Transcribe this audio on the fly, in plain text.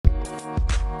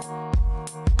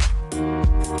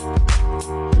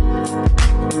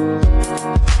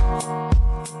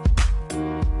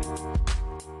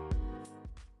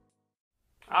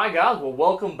guys, well,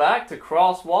 welcome back to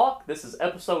Crosswalk. This is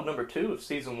episode number 2 of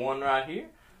season 1 right here.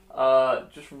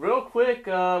 Just real quick,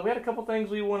 we had a couple things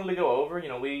we wanted to go over. You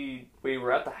know, we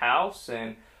were at the house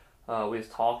and we was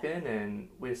talking and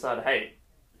we decided, hey,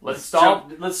 let's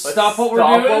stop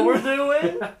what we're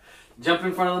doing. Jump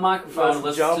in front of the microphone.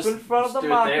 Let's jump in front of the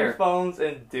microphones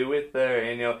and do it there.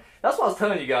 And, you know, that's what I was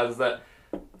telling you guys is that,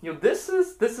 you know, this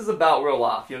is about real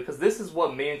life, you know, because this is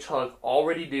what me and Chuck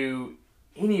already do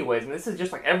anyways. And this is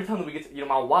just like every time that we get to, you know,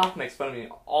 my wife makes fun of me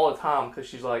all the time because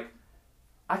she's like,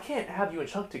 I can't have you and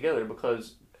Chuck together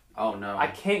because I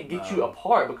can't get you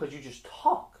apart because you just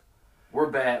talk. We're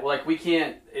bad. Like, we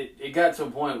can't, it got to a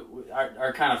point,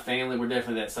 our kind of family, we're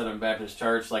definitely that Southern Baptist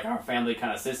church, like our family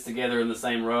kind of sits together in the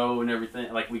same row and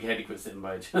everything. Like, we had to quit sitting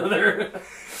by each other.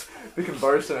 We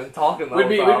conversing and talking the whole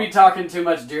time. We'd be talking too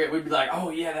much during, we'd be like, oh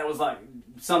yeah, that was like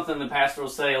something the pastor will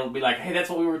say. It'll be like, hey, that's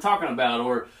what we were talking about.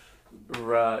 Or,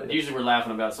 right. Usually we're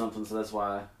laughing about something, so that's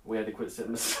why we had to quit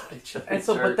sitting beside each other. And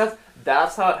so, but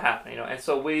that's how it happened, you know. And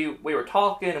so we were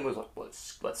talking, and we was like,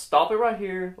 let's stop it right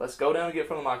here. Let's go down and get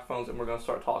from the microphones, and we're gonna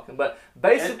start talking. But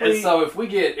basically, and so if we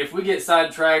get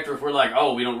sidetracked, or if we're like,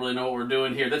 oh, we don't really know what we're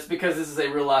doing here, that's because this is a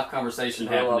real life conversation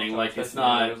happening. Like, it's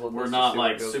not, we're not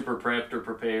like super prepped or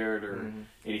prepared or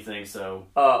anything. So,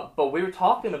 but we were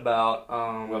talking about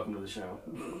welcome to the show.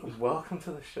 Welcome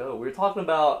to the show. We were talking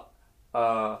about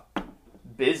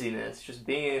busyness, just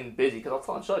being busy. Because I was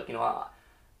telling Chuck, you know,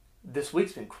 this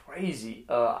week's been crazy.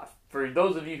 For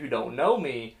those of you who don't know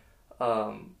me,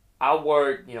 I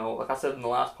work, you know, like I said in the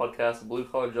last podcast, a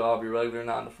blue-collar job, your regular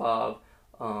 9 to 5.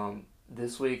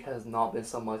 This week has not been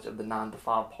so much of the 9 to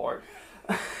 5 part.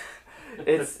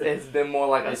 It's been more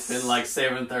like it's been like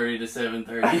 7:30 to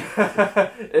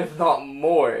 7:30, if not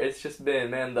more. It's just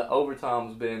been, man, the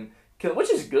overtime's been killing,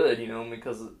 which is good, you know,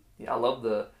 because I love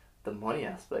the money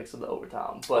aspects of the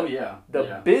overtime, but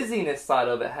the busyness side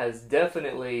of it has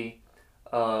definitely,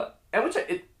 and which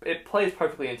it plays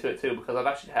perfectly into it too, because I've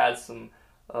actually had some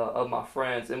of my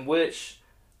friends in which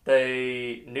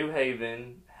New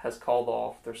Haven has called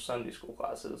off their Sunday school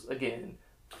classes again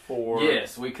for...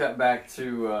 Yes, we cut back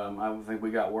to, I think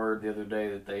we got word the other day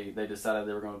that they decided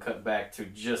they were going to cut back to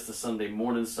just the Sunday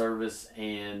morning service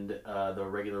and the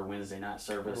regular Wednesday night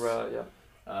service. Right, yeah.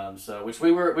 Which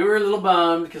we were a little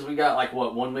bummed because we got like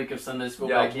 1 week of Sunday school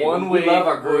back in. 1 week. We love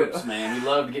our groups, man. We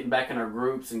loved getting back in our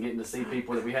groups and getting to see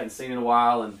people that we hadn't seen in a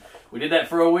while. And we did that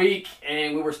for a week,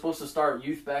 and we were supposed to start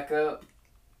youth back up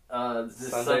this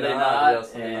Sunday night.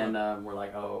 And we're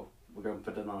like, oh, we're going to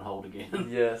put that on hold again.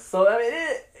 Yeah. So I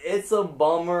mean, it's a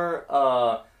bummer,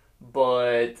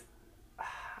 but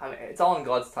I mean, it's all in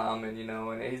God's timing, you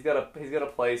know. And He's got a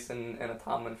place and a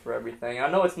timing for everything. And I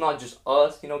know it's not just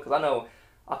us, you know, because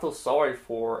I feel sorry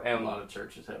for, and a lot of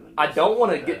churches haven't. I don't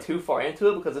want to get too far into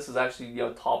it because this is actually, you know,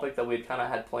 a topic that we kind of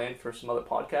had planned for some other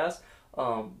podcasts.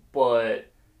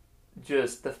 But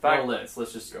just the fact, more or less,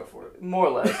 let's just go for it. More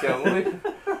or less,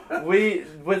 yeah. we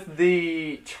with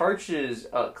the churches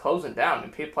closing down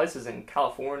in places in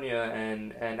California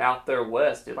and out there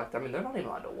west, dude, like, I mean, they're not even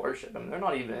allowed to worship. I mean,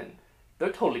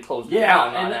 they're totally closed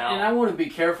down right now. And I want to be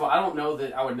careful. I don't know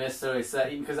that I would necessarily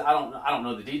say, because I don't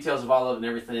know the details of all of it and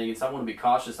everything, and so I want to be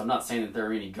cautious. I'm not saying that there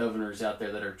are any governors out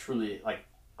there that are truly like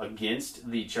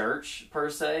against the church per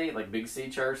se, like Big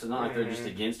C church. It's not like they're just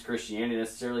against Christianity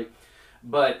necessarily.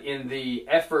 But in the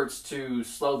efforts to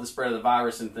slow the spread of the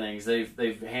virus and things,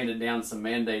 they've handed down some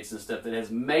mandates and stuff that has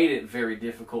made it very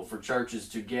difficult for churches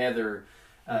to gather,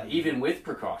 even with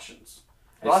precautions.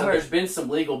 Well, so there's been some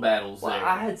legal battles there.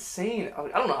 I had seen, I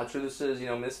don't know how true this is, you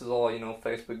know, this is all, you know,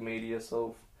 Facebook media,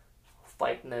 so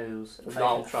fake news, as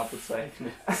Donald Trump would say.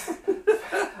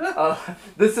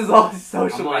 This is all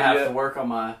social media. I'm going to have to work on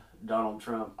my Donald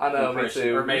Trump impression. Me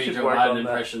too. Or maybe Joe Biden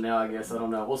impression now, I guess. I don't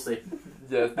know. We'll see.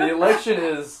 Yeah, the election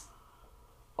is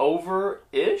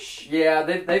over-ish. Yeah,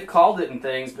 they've called it and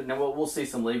things, but no, we'll see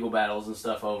some legal battles and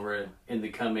stuff over it in the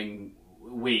coming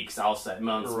weeks, I'll say,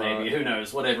 months, maybe, who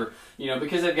knows, whatever, you know,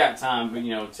 because they've got time,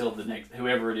 you know, till the next,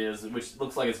 whoever it is, which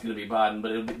looks like it's going to be Biden,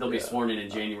 but they'll be sworn in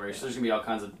January, so there's going to be all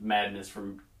kinds of madness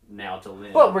from now till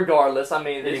then. But regardless, I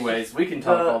mean, anyways, we can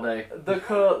talk all day. The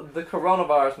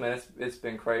coronavirus, man, it's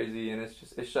been crazy, and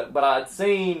it's shut. But I'd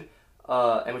seen,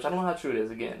 and which I don't know how true it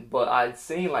is again, but I'd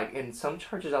seen, like, in some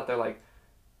churches out there, like,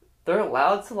 they're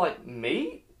allowed to, like,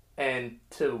 meet and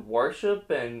to worship,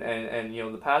 and you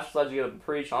know, the pastor's allowed to get up and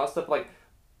preach and all that stuff, like,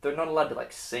 they're not allowed to,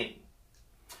 like, sing.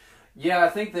 Yeah, I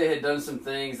think they had done some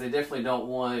things. They definitely don't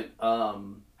want... I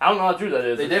don't know how true that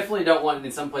is. They definitely don't want,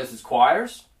 in some places,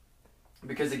 choirs.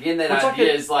 Because again, that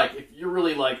idea is like if you're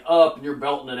really like up and you're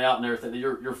belting it out and everything,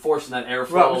 you're forcing that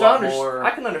airflow a lot more. I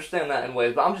can understand that in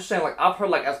ways, but I'm just saying like I've heard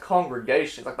like as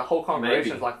congregations, like the whole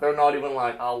congregations, like they're not even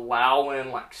like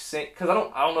allowing like sing because I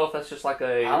don't know if that's just like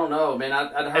a I don't know, man.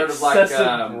 I'd heard of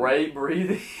like great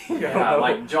breathing. Yeah,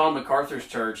 like John MacArthur's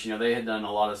church. They had done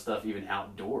a lot of stuff even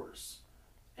outdoors,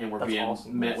 and were being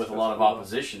met with a lot of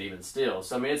opposition even still.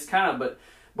 So I mean, it's kind of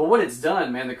but what it's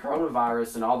done, man, the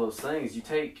coronavirus and all those things, you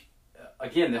take.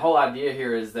 Again, the whole idea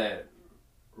here is that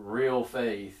real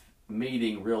faith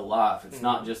meeting real life. It's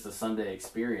not just a Sunday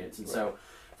experience. And so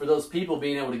for those people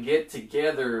being able to get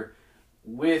together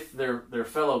with their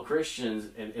fellow Christians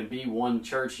and be one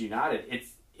church united,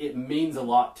 it means a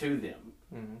lot to them.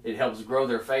 Mm-hmm. It helps grow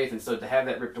their faith. And so to have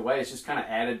that ripped away, it's just kind of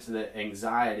added to the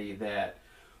anxiety that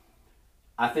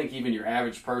I think even your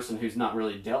average person who's not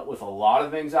really dealt with a lot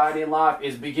of anxiety in life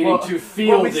is beginning to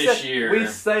feel this year. We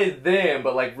say them,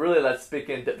 but like really that's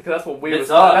speaking because that's what we That's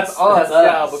us. That's us.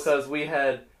 Yeah, because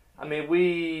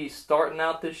we starting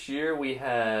out this year, we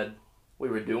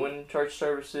were doing church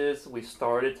services. We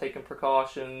started taking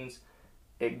precautions.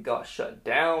 It got shut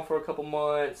down for a couple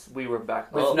months. We were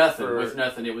back with up nothing. With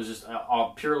nothing. It was just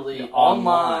all purely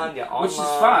online. Yeah, online. Which is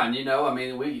fine. I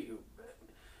mean,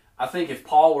 I think if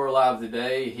Paul were alive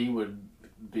today, he would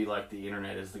be like the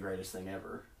internet is the greatest thing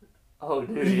ever. Oh,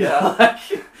 dude, yeah.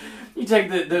 You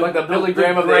take the Billy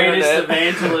Graham of the greatest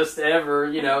evangelist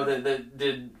ever, that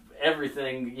did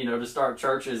everything, to start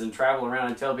churches and travel around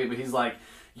and tell people. He's like,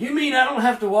 you mean I don't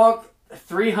have to walk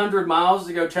 300 miles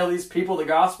to go tell these people the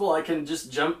gospel? I can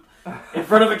just jump in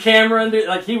front of a camera and do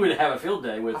like he would have a field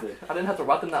day with it. I didn't have to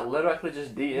write them that letter. I could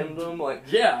just DM them. Like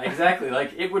yeah, exactly.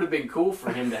 Like it would have been cool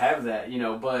for him to have that,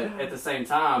 But at the same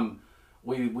time,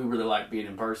 we really like being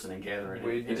in person and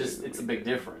gathering. It's a big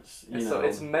difference. So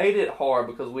it's made it hard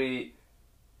because we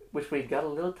got a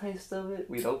little taste of it.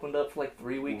 We'd opened up for like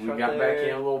 3 weeks. We got back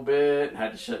in a little bit and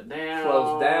had to shut down.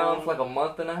 Closed down for like a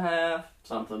month and a half.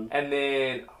 Something. And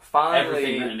then finally,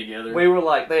 everything ran together. We were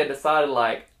like, they had decided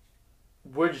like.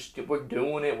 We're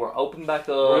doing it. We're open back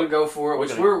up. We're gonna go for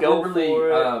it.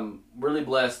 We're really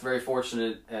blessed, very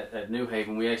fortunate at New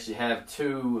Haven. We actually have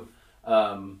two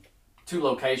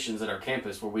locations at our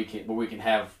campus where we can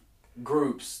have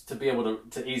groups to be able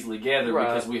to easily gather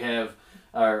because we have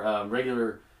our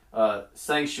regular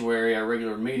sanctuary, our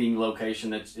regular meeting location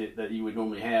that you would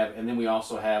normally have, and then we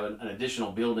also have an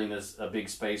additional building that's a big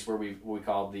space where we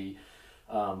call the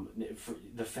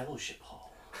fellowship hall.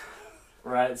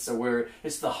 Right, so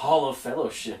it's the Hall of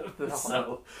Fellowship.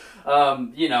 So, a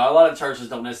lot of churches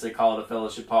don't necessarily call it a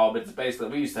fellowship hall, but it's basically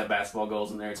we used to have basketball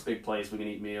goals in there. It's a big place we can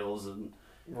eat meals and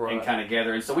kind of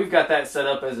gather. And so we've got that set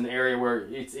up as an area where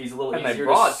it's a little easier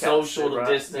to social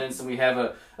distance, and we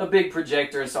have a big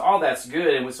projector, and so all that's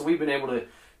good. And so we've been able to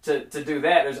do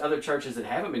that. There's other churches that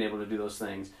haven't been able to do those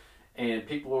things. And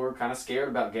people were kind of scared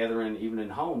about gathering even in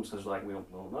homes because like we don't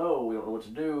know what to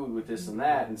do with this and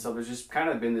that, and so there's just kind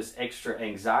of been this extra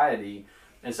anxiety.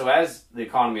 And so as the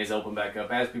economy has opened back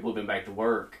up, as people have been back to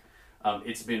work,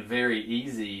 it's been very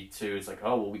easy to. It's like,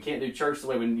 oh well, we can't do church the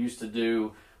way we used to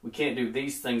do. We can't do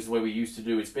these things the way we used to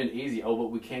do. It's been easy. Oh, but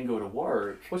we can go to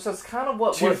work. Which that's kind of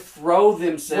what throw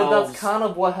themselves. Well, that's kind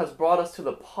of what has brought us to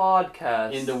the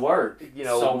podcast into work.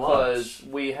 Because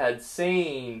we had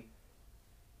seen.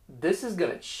 This is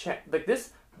gonna change. Like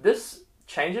this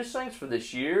changes things for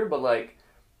this year, but like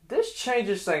this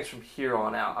changes things from here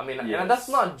on out. I mean, and that's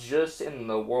not just in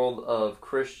the world of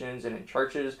Christians and in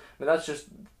churches. I mean, that's just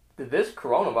this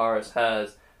coronavirus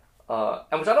has,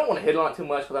 and which I don't want to hit on it too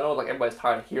much because I know like everybody's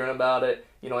tired of hearing about it,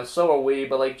 and so are we.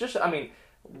 But like,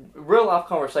 real life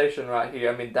conversation right here.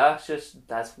 I mean, that's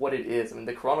what it is. I mean,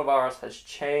 the coronavirus has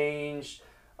changed.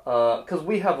 Because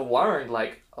we have learned,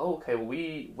 like, okay,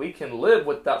 we can live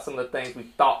without some of the things we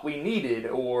thought we needed,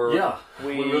 or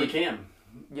we really can.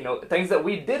 Things that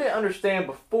we didn't understand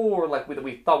before, like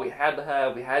we thought we had to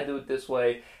have, we had to do it this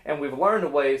way, and we've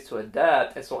learned ways to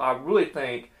adapt. And so I really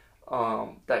think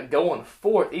that going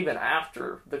forth, even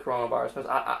after the coronavirus,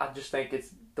 I just think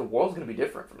the world's going to be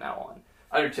different from now on.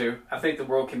 I do too. I think the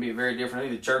world can be very different. I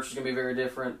think the church is going to be very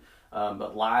different.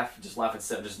 But life itself,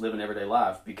 just living everyday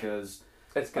life, because.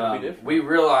 It's going to be different. We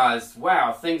realized,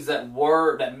 wow, things that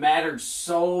mattered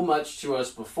so much to us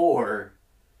before,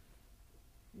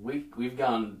 we've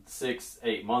gone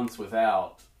 6-8 months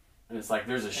without, and it's like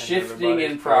there's a shifting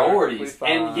in priorities,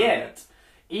 and yet,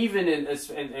 even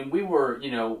and we were,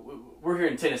 we're here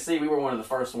in Tennessee, we were one of the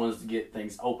first ones to get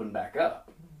things opened back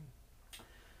up,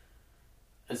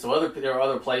 and so there are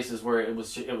other places where it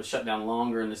was shut down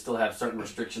longer, and they still have certain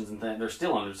restrictions and things. They're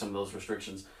still under some of those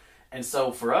restrictions. And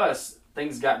so for us,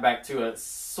 things got back to a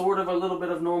sort of a little bit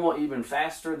of normal, even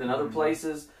faster than other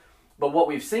places. But what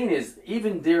we've seen is,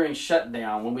 even during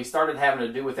shutdown, when we started having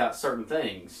to do without certain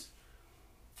things,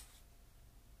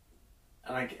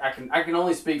 and I can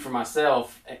only speak for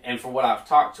myself and for what I've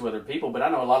talked to other people, but I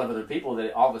know a lot of other people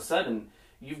that all of a sudden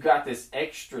you've got this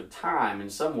extra time in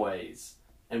some ways.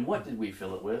 And what did we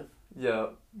fill it with?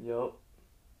 Yep.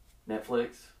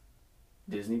 Netflix,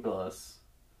 Disney Plus,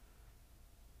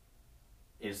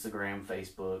 Instagram,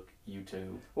 Facebook,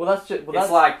 YouTube. Well, that's just. It's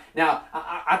like, now,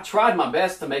 I tried my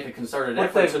best to make a concerted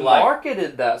effort to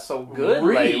marketed that so good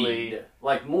read, lately.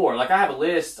 Like more. Like I have a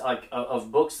list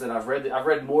of books that I've read. I've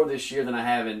read more this year than I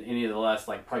have in any of the last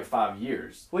probably 5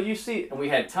 years. Well, you see, and we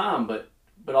had time, but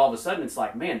all of a sudden it's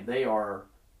like, man, they are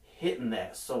hitting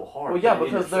that so hard. Well, yeah,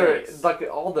 because they're like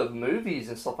all the movies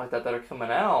and stuff like that are coming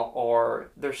out,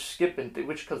 or they're skipping,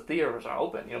 which because theaters are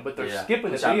open, but they're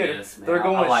skipping the theater. They're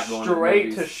going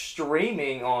straight to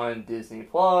streaming on Disney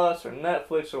Plus or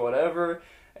Netflix or whatever,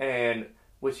 and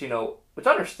which I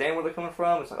understand where they're coming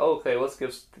from. It's like, okay, let's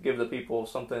give the people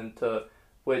something to,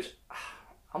 which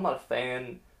I'm not a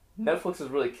fan. Netflix has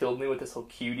really killed me with this whole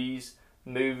Cuties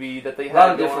movie that they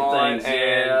had going on, things,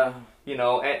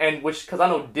 and which, because I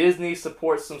know Disney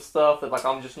supports some stuff that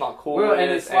I'm just not cool with.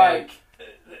 And it's like,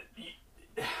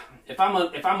 if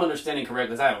I'm understanding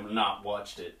correctly, I have not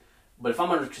watched it, but if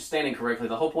I'm understanding correctly,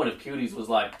 the whole point of Cuties was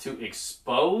to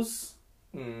expose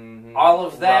all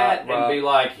of that and be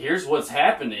like, here's what's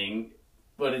happening.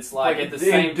 But it's at the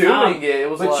same time,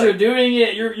 you're doing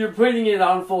it, you're putting it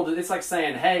on full. It's like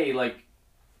saying, hey,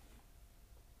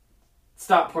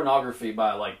 stop pornography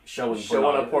by showing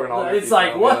up pornography. It's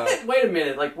like, what? Yeah. Wait a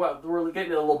minute. What? We're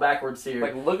getting a little backwards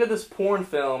here. Look at this porn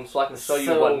film so I can show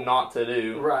you what not to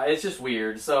do. Right. It's just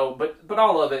weird. So, but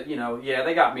all of it,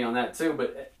 they got me on that too.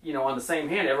 But, on the same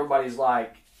hand, everybody's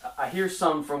like, I hear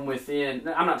some from within.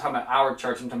 I'm not talking about our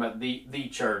church. I'm talking about the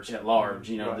church at large,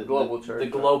 the global church.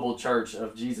 The global church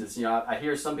of Jesus. I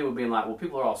hear some people being like, well,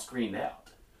 people are all screened out.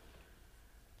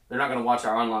 They're not going to watch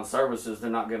our online services. They're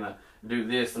not going to do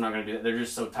this, they're not going to do that. They're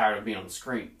just so tired of being on the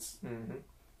screens. Mm-hmm.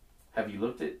 Have you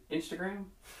looked at Instagram?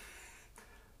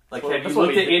 Have you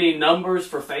looked at any numbers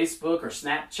for Facebook or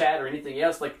Snapchat or anything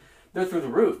else? They're through the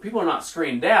roof. People are not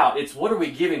screened out. It's what are we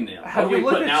giving them? Have you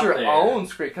looked at your own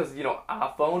screen? Because,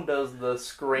 iPhone does the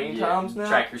screen times now.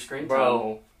 Track your screen time.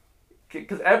 Bro.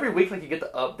 Because every week, you get the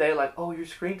update, oh, your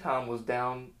screen time was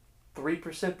down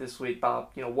 3% this week by,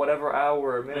 whatever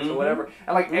hour or minutes or whatever.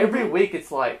 And, every week,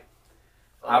 it's like,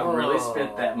 I've really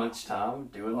spent that much time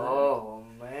doing that. Oh,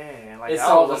 man. It's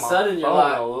all of a sudden you're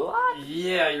like,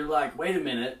 you're like, wait a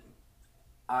minute.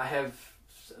 I have,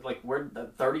 we're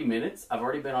 30 minutes. I've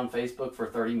already been on Facebook for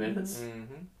 30 minutes.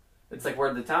 Mm-hmm. It's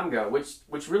where'd the time go?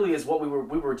 Which really is what we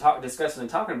were discussing and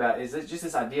talking about, is just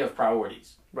this idea of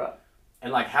priorities. Right.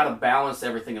 And how to balance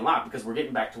everything in life, because we're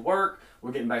getting back to work,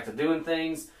 we're getting back to doing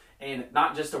things, and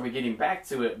not just are we getting back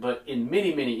to it, but in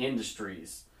many, many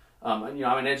industries. I'm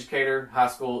an educator, high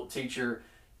school teacher.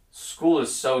 School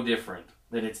is so different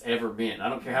than it's ever been. I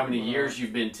don't care how many years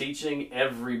you've been teaching,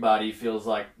 everybody feels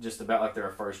just about they're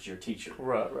a first-year teacher.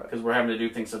 Right. Because we're having to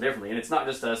do things so differently. And it's not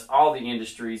just us, all the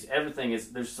industries, everything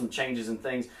there's some changes and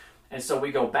things. And so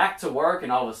we go back to work,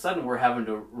 and all of a sudden we're having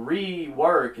to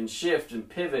rework and shift and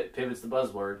pivot. Pivot's the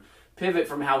buzzword. Pivot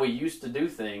from how we used to do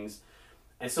things.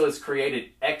 And so it's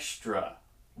created extra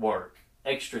work.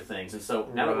 Extra things, and so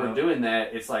now that we're doing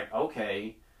that, it's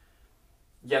okay.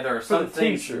 Yeah, there are some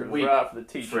things for the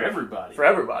teachers, for everybody.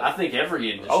 I think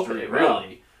every industry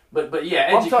really, but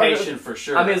yeah, education for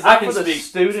sure. I mean, is that for the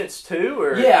students too,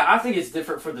 or yeah, I think it's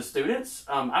different for the students.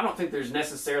 I don't think there's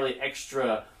necessarily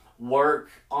extra work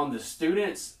on the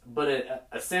students, but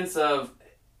a sense of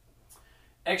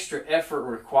extra effort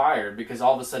required, because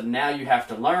all of a sudden now you have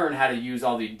to learn how to use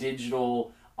all the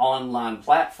digital online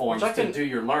platforms to do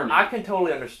your learning. I can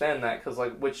totally understand that, because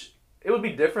which it would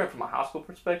be different from a high school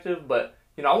perspective, but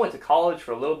I went to college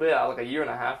for a little bit. I was a year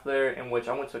and a half there, in which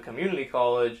I went to a community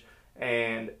college,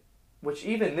 and which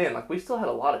even then, we still had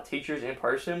a lot of teachers in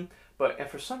person, and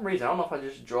for some reason, I don't know if I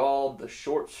just draw the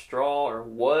short straw or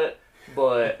what,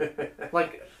 but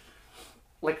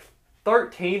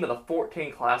 13 of the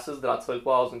 14 classes that I took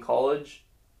while I was in college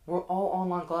were all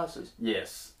online classes.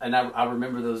 Yes, and I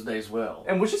remember those days well.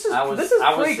 And this is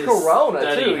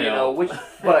pre-corona too,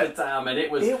 but at the time, and it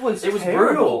was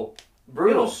brutal.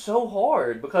 Brutal. It was so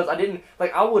hard, because I didn't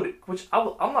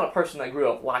I'm not a person that grew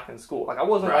up liking school. I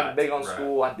wasn't big on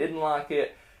school. I didn't like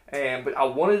it, but I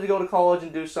wanted to go to college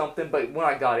and do something. But when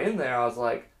I got in there, I was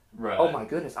like, Right. Oh my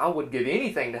goodness, I would give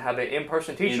anything to have an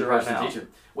in-person teacher right now.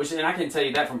 Which, and I can tell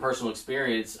you that from personal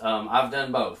experience. I've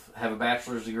done both. I have a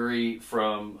bachelor's degree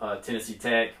from Tennessee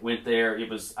Tech. Went there.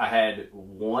 I had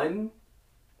one,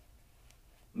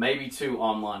 maybe two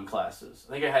online classes.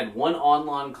 I think I had one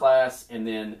online class and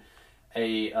then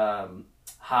a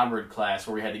hybrid class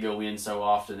where we had to go in so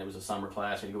often. It was a summer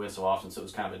class. We had to go in so often, so it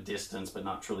was kind of a distance, but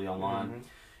not truly online. Mm-hmm.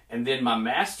 And then my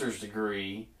master's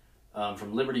degree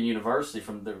from Liberty University,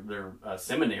 from their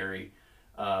seminary,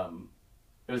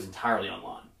 it was entirely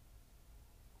online.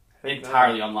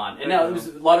 Online. And now it was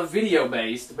a lot of video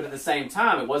based, but at the same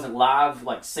time, it wasn't live,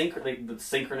 like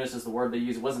synchronous is the word they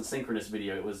use. It wasn't synchronous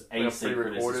video, it was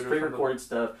asynchronous. It was pre-recorded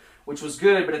stuff, which was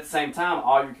good, but at the same time,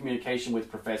 all your communication with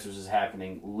professors is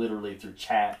happening literally through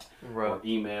chat or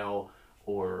email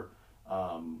or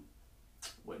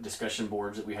discussion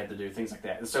boards that we had to do, things like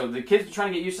that. And so the kids are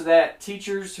trying to get used to that.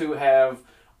 Teachers who have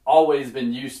always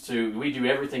been used to, we do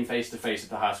everything face-to-face at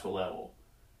the high school level.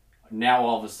 Now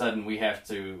all of a sudden we have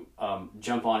to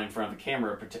jump on in front of a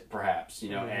camera, perhaps,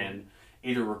 and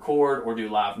either record or do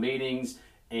live meetings.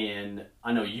 And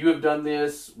I know you have done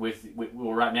this with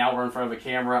well, right now we're in front of a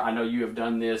camera. I know you have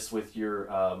done this with your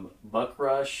Buck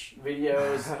Rush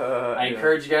videos. I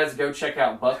encourage you guys to go check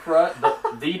out Buck Rush,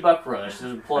 the Buck Rush.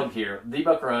 There's a plug here. The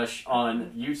Buck Rush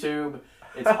on YouTube.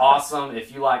 It's awesome.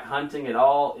 If you like hunting at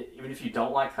all, even if you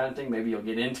don't like hunting, maybe you'll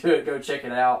get into it. Go check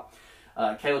it out.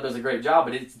 Caleb does a great job,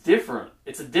 but it's different.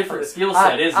 It's a different skill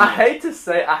set, isn't it? I hate to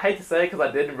say it because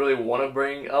I didn't really want to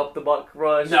bring up the Buck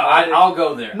Rush. No, I'll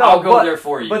go there. No, I'll go there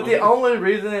for you. But the only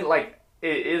reason it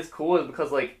is cool is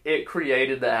because it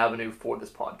created the avenue for this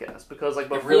podcast. Because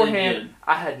beforehand, really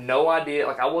I had no idea.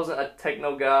 I wasn't a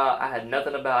techno guy. I had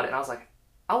nothing about it, and I was like,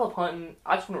 I love hunting.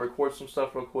 I just want to record some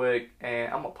stuff real quick,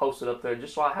 and I'm gonna post it up there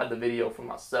just so I had the video for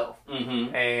myself.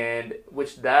 Mm-hmm. And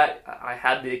I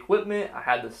had the equipment, I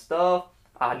had the stuff,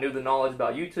 I knew the knowledge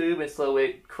about YouTube, and so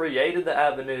it created the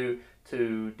avenue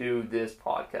to do this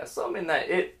podcast. So I mean that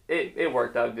it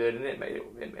worked out good, and it made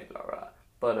it all right.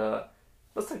 But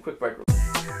let's take a quick break.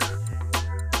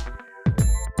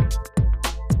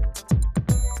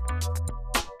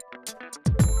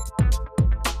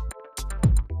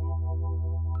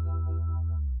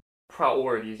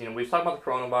 Priorities. We've talked about the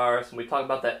coronavirus, and we talked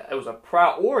about that it was a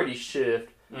priority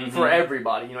shift for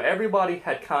everybody. Everybody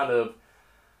had kind of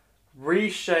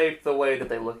reshaped the way that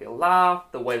they look at life,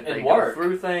 the way that they go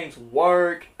through things,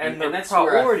 work, and that's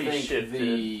priorities where I think shifted.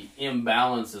 The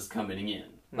imbalance is coming in.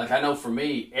 I know for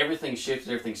me, everything's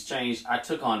shifted, everything's changed. I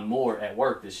took on more at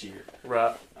work this year.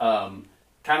 Right. Kind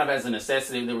of as a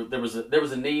necessity. There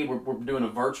was a need. We're doing a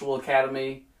virtual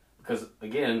academy because,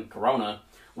 again, Corona.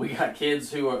 We got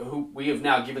kids who we have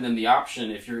now given them the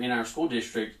option, if you're in our school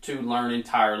district, to learn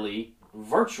entirely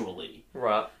virtually.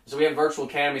 Right. So we have virtual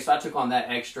academy, so I took on that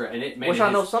extra, and it made which I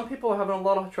know some people are having a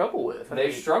lot of trouble with.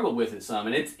 They've struggled with it some,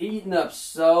 and it's eaten up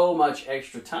so much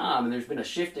extra time, and there's been a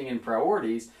shifting in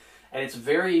priorities, and it's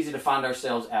very easy to find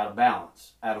ourselves out of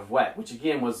balance, out of whack, which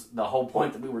again was the whole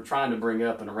point that we were trying to bring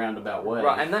up in a roundabout way.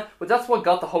 Right, and that's what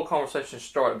got the whole conversation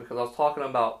started, because I was talking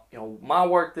about my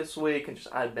work this week, and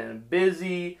I had been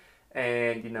busy,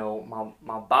 and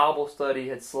my Bible study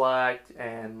had slacked,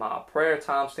 and my prayer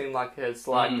time seemed like it had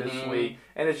slacked this week,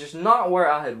 and it's just not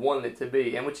where I had wanted it to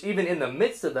be. And which even in the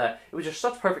midst of that, it was just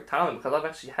such perfect timing, because I've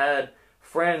actually had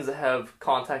friends that have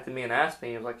contacted me and asked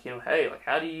me, hey,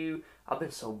 how do you? I've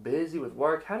been so busy with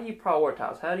work. How do you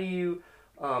prioritize? How do you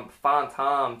find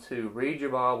time to read your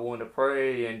Bible and to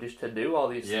pray and just to do all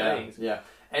these things? Yeah,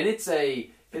 and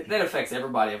that affects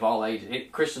everybody of all ages,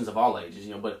 Christians of all ages,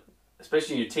 but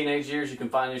especially in your teenage years, you can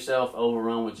find yourself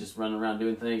overrun with just running around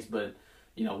doing things. But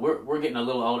we're getting a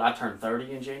little old. I turned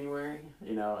 30 in January,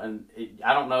 and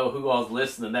I don't know who all's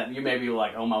listening. That you may be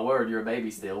like, oh my word, you're a baby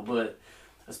still, but.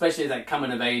 Especially that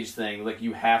coming of age thing,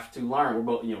 you have to learn. We're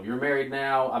both, you're married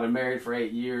now. I've been married for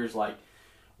 8 years.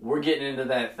 We're getting into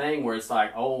that thing where it's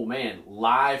oh man,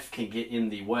 life can get in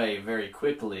the way very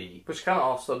quickly. Which kind of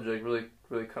off subject, really,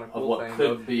 really kind of cool of what thing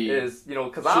could be is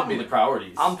because should be the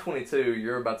priorities. I'm 22.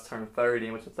 You're about to turn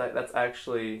 30, which is that's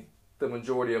actually the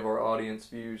majority of our audience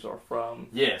views are from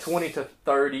 20 to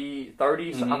 30.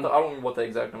 30. So I don't remember what the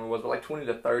exact number was, but 20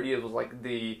 to 30. It was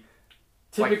the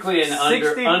typically an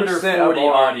under 40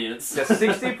 audience.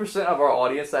 60% of our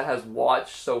audience that has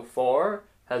watched so far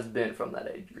has been from that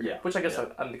age group. Yeah. Which I guess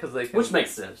because they can, which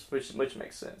makes sense. Which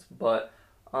makes sense. But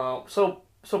so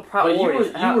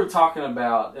priorities. But you were talking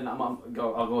about, and I'll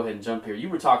go ahead and jump here. We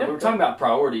were talking about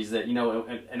priorities that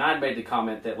and I made the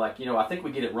comment that I think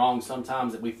we get it wrong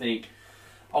sometimes, that we think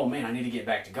oh man, I need to get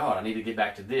back to God. I need to get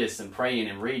back to this and praying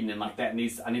and reading and like that I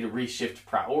need to reshift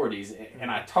priorities. And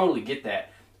I totally get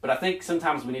that. But I think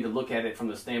sometimes we need to look at it from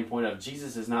the standpoint of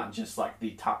Jesus is not just like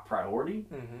the top priority.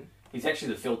 Mm-hmm. He's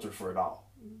actually the filter for it all.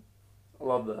 I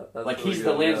love that. That's like really he's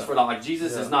the lens for it all. Like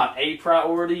Jesus is not a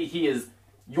priority. He is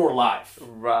your life.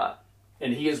 Right.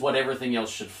 And he is what everything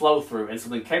else should flow through. And so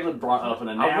then Caleb brought up an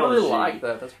analogy. I really like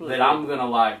that. That's really that I'm gonna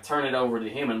like turn it over to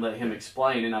him and let him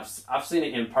explain. And I've seen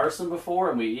it in person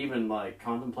before, and we even like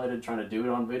contemplated trying to do it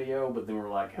on video, but then we're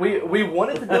like, we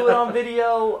wanted to do it on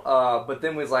video, but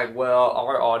then we was like, well,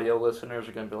 our audio listeners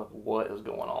are gonna be like, what is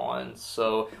going on?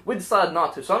 So we decided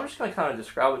not to. So I'm just gonna kind of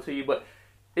describe it to you, but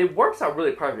it works out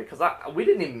really perfect because we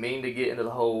didn't even mean to get into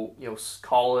the whole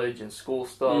college and school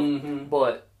stuff, mm-hmm.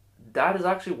 but that is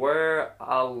actually where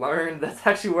I learned. That's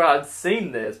actually where I'd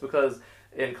seen this, because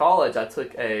in college I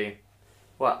took I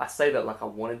say that like I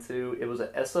wanted to. It was an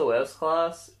SOS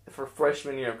class for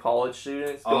freshman year college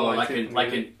students. Like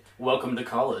a welcome to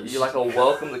college. Like a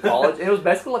welcome to college. And it was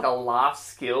basically like a life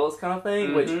skills kind of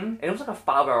thing, mm-hmm. and it was like a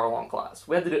 5-hour long class.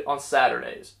 We had to do it on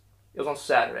Saturdays. It was on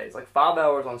Saturdays, like 5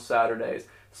 hours on Saturdays.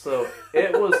 So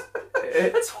it was...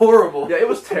 It's horrible. Yeah, it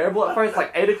was terrible at first,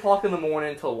 like 8 o'clock in the morning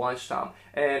until lunchtime.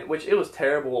 Which it was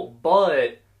terrible,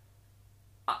 but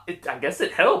I guess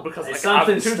it helped because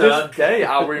to this day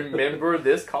I remember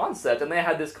this concept. And they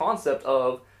had this concept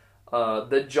of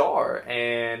the jar.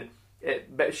 And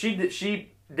she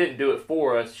didn't do it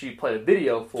for us. She played a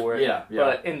video for it. Yeah.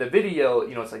 But in the video,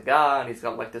 it's a guy and he's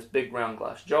got like this big round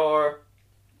glass jar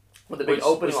with a big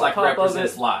opening on top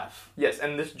represents of it. Life. Yes,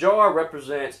 and this jar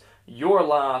represents your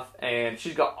life, and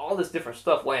she's got all this different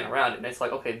stuff laying around it. And it's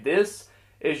like, okay, this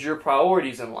is your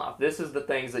priorities in life. This is the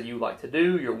things that you like to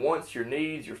do, your wants, your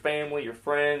needs, your family, your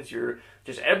friends, your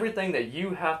just everything that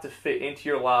you have to fit into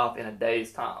your life in a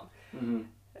day's time. Mm-hmm.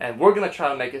 And we're going to try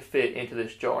to make it fit into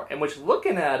this jar. And which,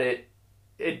 looking at it,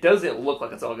 it doesn't look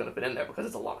like it's all going to fit in there because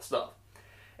it's a lot of stuff.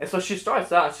 And so she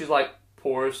starts out and she's like,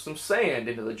 pours some sand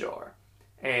into the jar.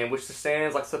 And which the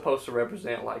sand's like supposed to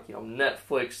represent like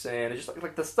Netflix and it's just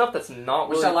like the stuff that's not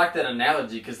really. Which I like that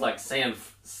analogy because like sand,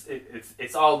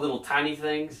 it's all little tiny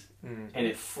things, mm-hmm. and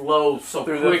it flows so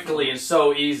quickly and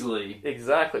so easily.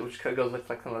 Exactly, which goes with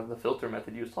like kind of the filter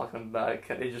method you was talking about.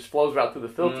 It just flows right through the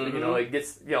filter. Mm-hmm. It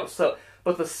gets so.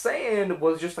 But the sand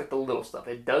was just like the little stuff.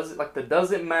 It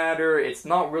doesn't matter. It's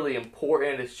not really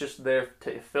important. It's just there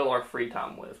to fill our free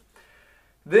time with.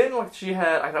 Then, like, she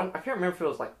had, I can't remember if it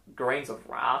was, like, grains of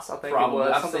rice, I think Probably. it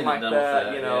was, I've something like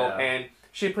that, yeah. And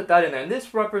she put that in there. And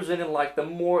this represented, like, the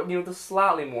more, the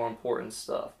slightly more important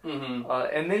stuff. Mm-hmm.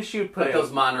 And then she would put like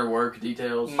those minor work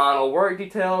details.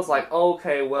 Like,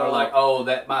 okay, well. Or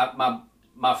like, that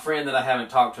my friend that I haven't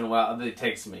talked to in a while, they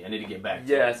text me. I need to get back to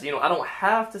Yes, I don't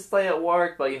have to stay at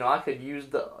work, but, I could use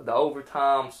the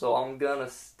overtime, so I'm going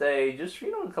to stay just,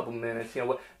 a couple minutes.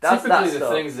 That's typically the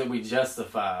things that we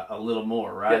justify a little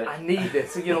more, right? Yeah, I need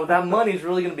this. That money's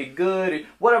really going to be good.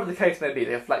 Whatever the case may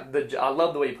be. I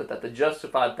love the way you put that, the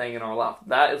justified thing in our life.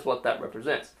 That is what that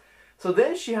represents. So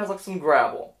then she has, like, some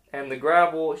gravel. And the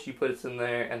gravel, she puts in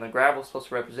there, and the gravel's supposed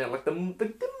to represent, like, the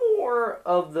more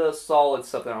of the solid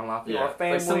stuff in our life. Our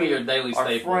family, like some of your daily our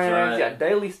staples, friends, right? Yeah,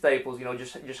 daily staples.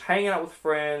 Just hanging out with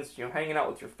friends. Hanging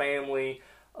out with your family.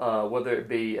 Whether it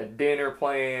be a dinner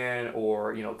plan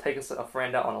or taking a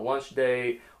friend out on a lunch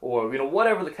date or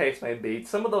whatever the case may be.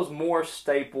 Some of those more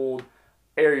stapled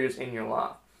areas in your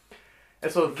life.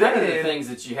 And so kind of the things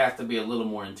that you have to be a little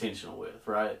more intentional with,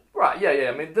 right? Right.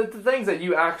 Yeah. I mean, the things that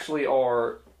you actually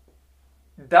are.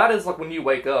 That is like when you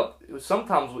wake up.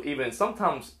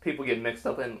 Sometimes people get mixed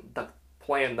up in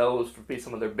plan those for be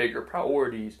some of their bigger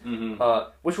priorities,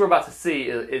 mm-hmm. Which we're about to see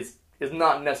is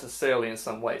not necessarily in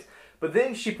some ways. But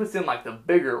then she puts in like the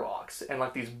bigger rocks, and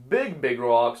like these big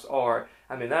rocks are.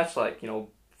 I mean, that's like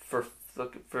for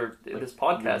like this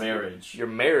podcast, your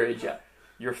marriage, yeah,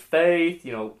 your faith,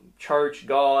 church,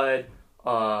 God,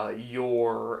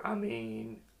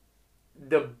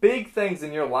 the big things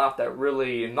in your life that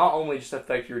really not only just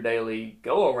affect your daily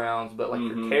go-arounds, but like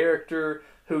mm-hmm. your character,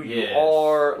 who you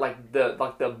are, like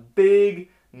the big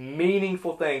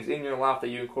meaningful things in your life that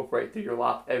you incorporate through your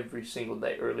life every single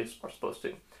day, or at least are supposed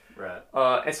to. Right.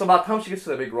 And so by the time she gets to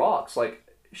the big rocks, like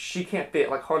she can't fit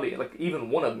like hardly like even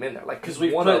one of them in there. Like because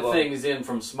we put things in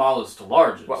from smallest to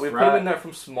largest. Right, we put them in there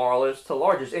from smallest to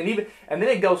largest, and then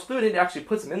it goes through it. And it actually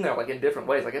puts them in there like in different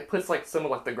ways. Like it puts like some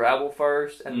of like the gravel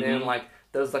first, and mm-hmm. then like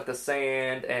does like the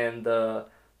sand and the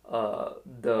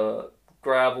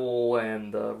gravel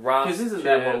and the rock. Because isn't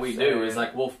that what we do? Is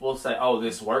like we'll say, oh,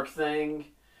 this work thing,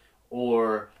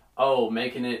 or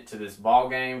making it to this ball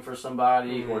game for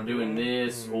somebody, or doing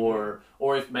this, or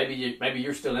if maybe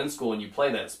you're still in school and you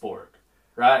play that sport,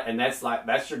 right? And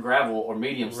that's your gravel or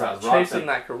medium sized rock chasing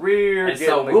that career, and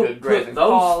getting so a we'll good grade put in those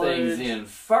college. things in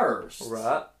first,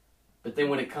 right? But then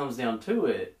when it comes down to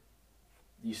it,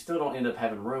 you still don't end up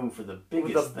having room for the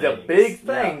biggest thing. The big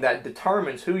thing that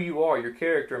determines who you are, your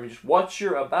character, I mean, just what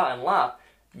you're about in life.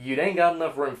 You ain't got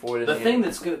enough room for it. The thing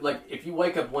that's good, like if you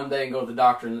wake up one day and go to the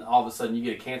doctor, and all of a sudden you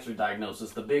get a cancer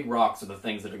diagnosis, the big rocks are the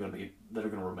things that are going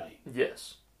to remain.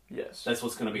 Yes. That's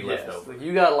what's going to be left over. Like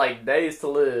you got like days to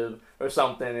live or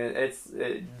something. And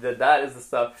that is the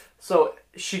stuff. So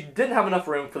she didn't have enough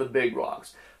room for the big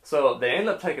rocks. So they end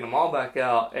up taking them all back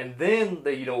out, and then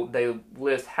they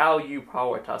list how you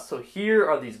prioritize. So here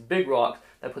are these big rocks.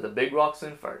 They put the big rocks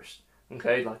in first.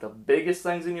 Okay, like the biggest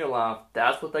things in your life,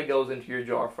 that's what goes into your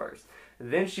jar first.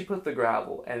 Then she put the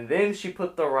gravel, and then she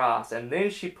put the rice, and then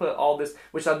she put all this,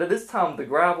 which at this time the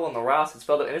gravel and the rice is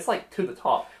filled up, and it's like to the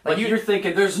top. Like you're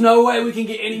thinking, there's no way we can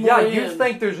get any more in. Yeah, you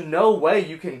think there's no way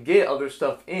you can get other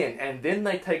stuff in, and then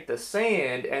they take the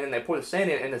sand, and then they pour the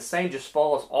sand in, and the sand just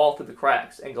falls all through the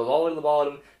cracks, and goes all the way to the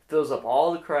bottom, fills up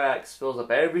all the cracks, fills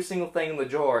up every single thing in the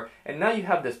jar, and now you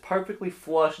have this perfectly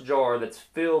flush jar that's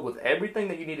filled with everything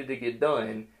that you needed to get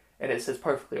done, and it sits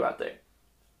perfectly right there.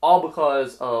 All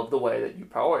because of the way that you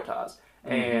prioritize.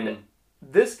 And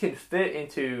this can fit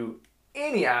into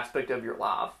any aspect of your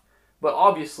life, but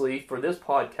obviously for this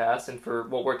podcast and for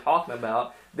what we're talking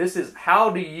about, this is how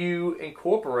do you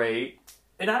incorporate.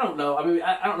 And I don't know. I mean,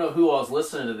 I don't know who all's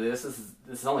listening to this.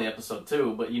 This is only episode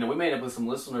 2, but we made up with some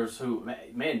listeners who,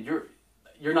 man,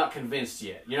 you're not convinced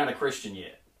yet. You're not a Christian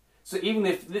yet. So even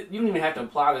if you don't even have to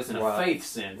apply this in a faith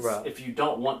sense, if you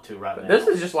don't want to now. This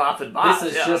is just life advice.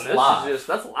 This is just life.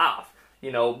 That's life.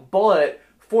 But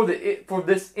for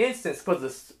this instance,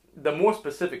 because the more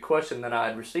specific question that I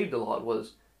had received a lot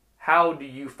was, how do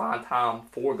you find time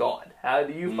for God? How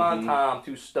do you find time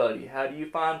to study? How do you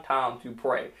find time to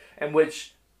pray? And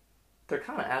which they're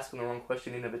kind of asking the wrong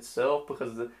question in of itself,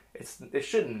 because it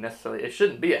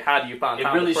shouldn't be a how do you find time to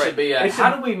pray. It really should be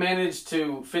how do we manage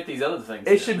to fit these other things?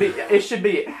 It should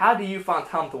be how do you find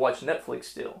time to watch Netflix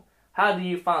still? How do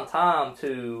you find time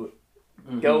to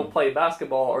go play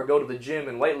basketball or go to the gym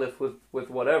and weightlift with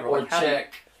whatever?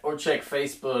 Or check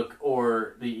Facebook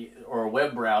or a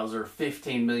web browser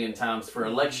 15 million times for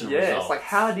election results. Yes, like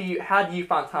how do you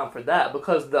find time for that?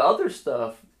 Because the other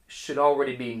stuff should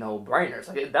already be no-brainers.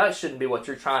 Like that shouldn't be what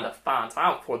you're trying to find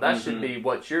time for. That should be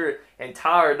what your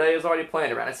entire day is already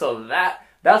planned around. And so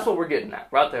that's what we're getting at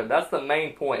right there. That's the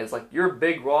main point. It's like your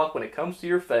big rock when it comes to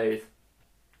your faith.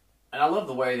 And I love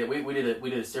the way that we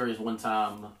did a series one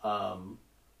time. I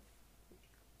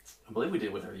believe we did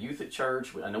it with our youth at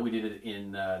church. I know we did it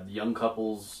in the young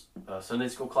couples Sunday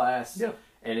school class. Yeah.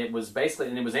 And it was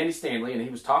Andy Stanley, and he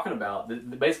was talking about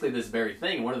basically this very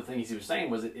thing. And one of the things he was saying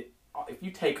was if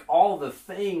you take all the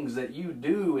things that you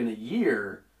do in a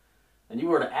year and you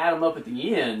were to add them up at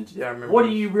the end, what do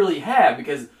you really have?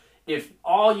 Because if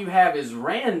all you have is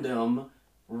random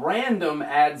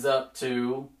adds up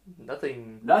to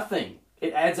nothing.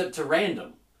 It adds up to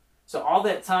random. So all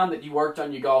that time that you worked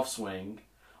on your golf swing,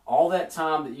 all that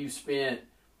time that you spent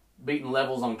beating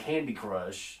levels on Candy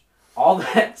Crush, all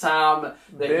that time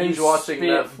that binge watching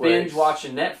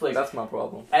Netflix. That's my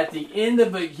problem. At the end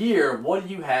of a year, what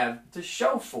do you have to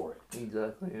show for it?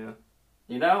 Exactly,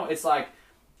 yeah. It's like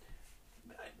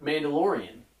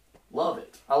Mandalorian. Love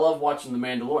it. I love watching The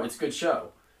Mandalorian. It's a good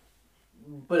show.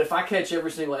 But if I catch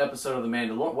every single episode of The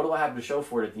Mandalorian, what do I have to show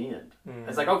for it at the end?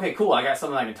 It's like, okay, cool, I got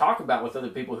something I can talk about with other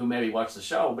people who maybe watch the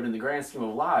show, but in the grand scheme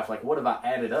of life, like, what have I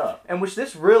added up? And which I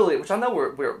know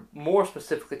we're more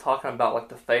specifically talking about, like,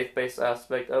 the faith-based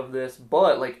aspect of this,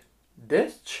 but, like,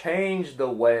 this changed the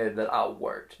way that I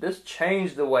worked. This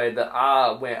changed the way that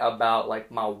I went about,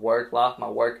 like, my work life, my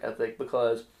work ethic,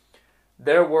 because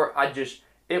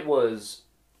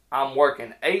I'm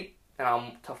working 8 and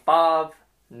I'm to 5,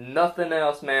 nothing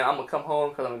else, man. I'm going to come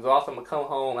home because I'm exhausted. I'm going to come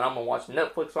home and I'm going to watch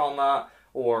Netflix all night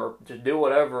or just do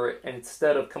whatever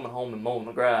instead of coming home and mowing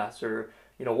the grass or,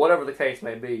 whatever the case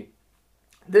may be.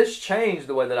 This changed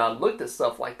the way that I looked at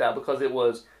stuff like that, because it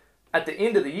was at the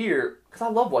end of the year, because I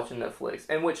love watching Netflix,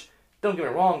 and which, don't get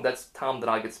me wrong, that's time that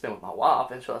I get spent with my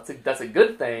wife, and so that's a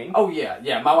good thing. Oh,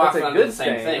 yeah. My wife and I do the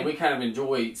same thing. We kind of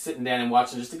enjoy sitting down and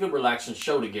watching just a good, relaxing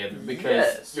show together,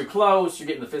 because you're close, you're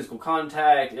getting the physical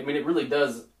contact. I mean, it really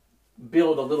does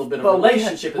build a little bit of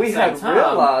relationship at the same time. We had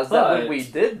realized that when we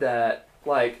did that,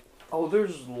 like,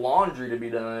 there's laundry to be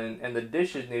done, and the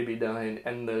dishes need to be done,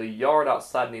 and the yard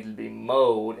outside needs to be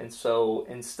mowed, and so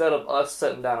instead of us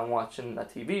sitting down and watching a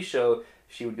TV show,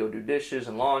 she would go do dishes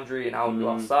and laundry, and I would go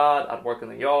outside. I'd work in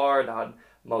the yard. I'd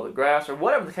mow the grass, or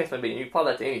whatever the case may be. And you apply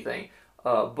that to anything.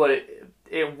 But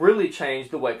it really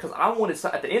changed the way, because I wanted,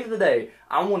 at the end of the day,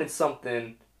 I wanted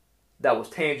something that was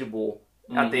tangible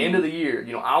at the end of the year.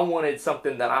 You know, I wanted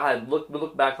something that I had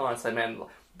look back on and say, man,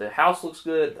 the house looks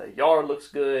good, the yard looks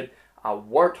good. I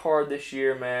worked hard this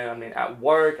year, man. I mean, at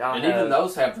work, even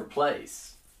those have their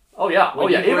place. Oh yeah,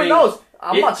 even those.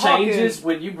 It changes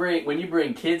when you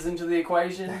bring kids into the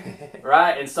equation,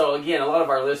 right? And so again, a lot of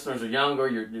our listeners are younger.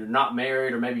 You're not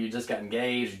married, or maybe you just got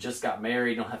engaged, you just got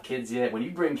married, you don't have kids yet. When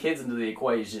you bring kids into the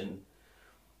equation,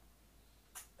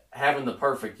 having the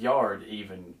perfect yard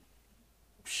even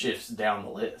shifts down the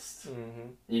list. Mm-hmm.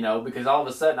 You know, because all of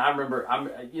a sudden, I remember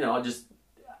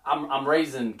I'm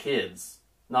raising kids,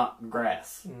 not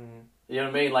grass. Mm-hmm. You know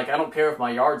what I mean? Like, I don't care if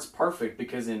my yard's perfect,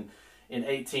 because in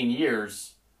 18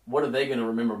 years, what are they going to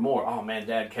remember more? Oh man,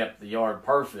 Dad kept the yard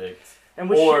perfect.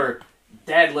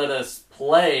 Dad let us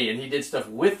play and he did stuff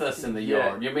with us in the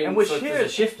yard. You know what I mean? So there's a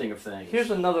shifting of things.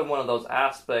 Here's another one of those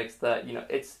aspects that, you know,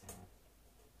 it's,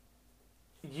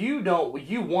 you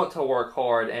want to work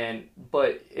hard,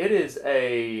 but it is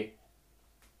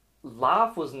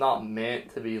life was not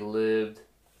meant to be lived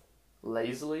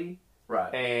lazily.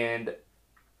 Right. And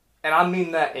I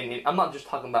mean that, and I'm not just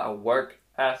talking about a work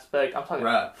aspect. I'm talking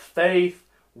about faith,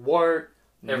 work,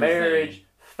 marriage,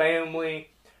 family.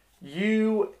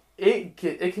 It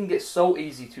can get so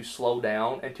easy to slow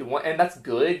down and that's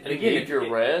good. And again, if you're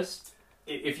rest.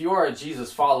 If you are a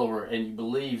Jesus follower and you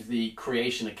believe the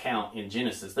creation account in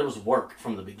Genesis, there was work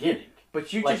from the beginning.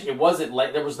 But it wasn't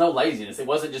there was no laziness. It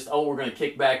wasn't just, we're going to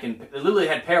kick back and they literally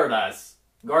had paradise,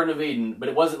 Garden of Eden, but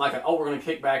it wasn't like we're going to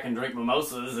kick back and drink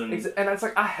mimosas and it's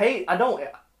like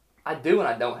I do and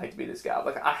I don't hate to be this guy.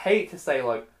 Like, I hate to say,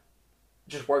 like,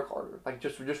 just work harder. Like,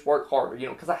 just work harder, you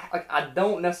know, because I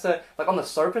don't necessarily, like, on the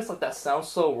surface, like, that sounds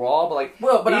so raw, but like...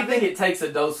 Well, but I think it takes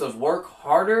a dose of work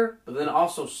harder, but then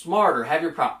also smarter. Have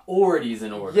your priorities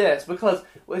in order. Yes, because,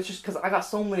 it's just because I got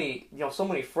so many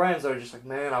friends that are just like,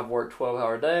 man, I've worked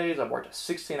 12-hour days, I've worked a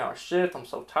 16-hour shift, I'm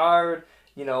so tired,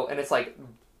 you know, and it's like,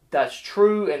 that's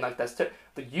true, and like,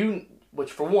 which,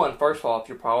 for one, first off,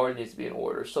 your priority needs to be in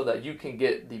order so that you can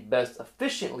get the best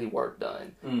efficiently work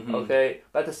done, okay?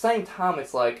 But at the same time,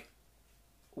 it's like,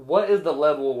 what is the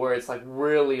level where it's like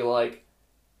really like,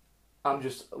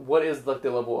 what is like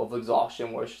the level of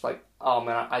exhaustion where it's just like, oh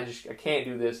man, I can't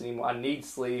do this anymore. I need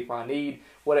sleep. I need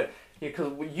whatever.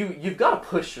 Because you've got to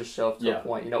push yourself to a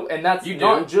point, you know, and that's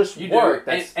not just work.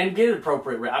 And get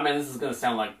appropriate. I mean, this is going to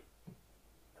sound like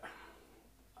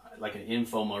an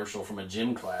infomercial from a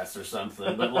gym class or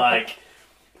something, but like,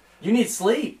 you need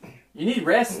sleep. You need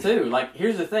rest too. Like,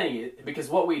 here's the thing, because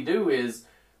what we do is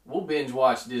we'll binge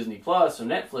watch Disney Plus or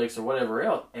Netflix or whatever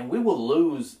else, and we will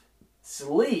lose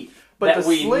sleep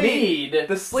need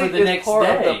the sleep for the next part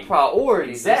day. Of the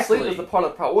priority. Exactly. The sleep is the part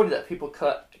of the priority that people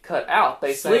cut out.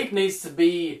 Sleep needs to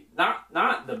be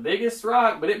not the biggest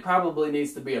rock, but it probably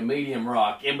needs to be a medium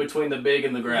rock in between the big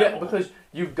and the gravel. Yeah, because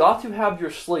you've got to have your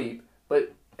sleep,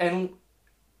 but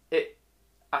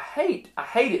I hate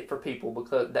it for people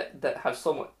because that have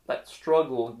somewhat that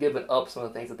struggle giving up some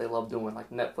of the things that they love doing, like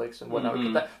Netflix and whatnot.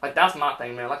 Mm-hmm. That's my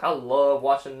thing, man. Like, I love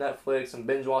watching Netflix and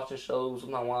binge watching shows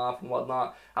with my wife and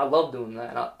whatnot. I love doing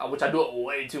that, which I do it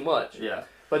way too much. Yeah.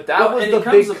 But that was the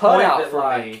big cutout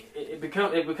for me. It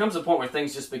becomes a point where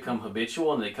things just become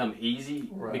habitual and they become easy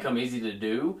to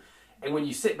do. And when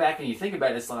you sit back and you think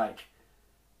about it, it's like,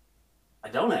 I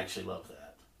don't actually love that.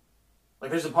 Like,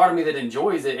 there's a part of me that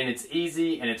enjoys it, and it's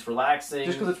easy, and it's relaxing.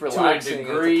 Just because it's relaxing, to a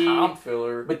degree, it's a time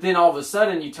filler. But then all of a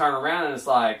sudden, you turn around, and it's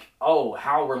like, oh,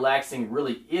 how relaxing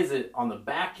really is it on the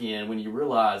back end when you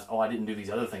realize, oh, I didn't do these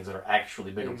other things that are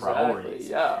actually bigger priorities.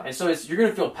 Yeah. And so you're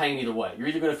going to feel pain either way. You're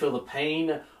either going to feel the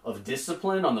pain of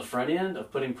discipline on the front end,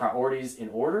 of putting priorities in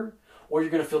order, or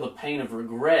you're going to feel the pain of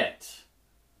regret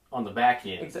on the back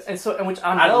end.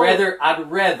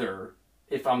 I'd rather,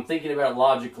 if I'm thinking about it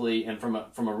logically and from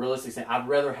a realistic standpoint, I'd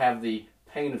rather have the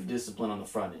pain of discipline on the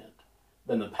front end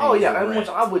than the pain of regret. Which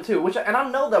I would too. And I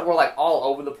know that we're like all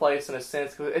over the place in a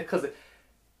sense,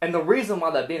 and the reason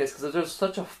why that being is because there's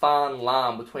such a fine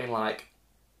line between like,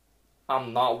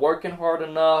 I'm not working hard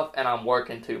enough and I'm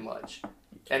working too much,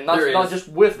 and not just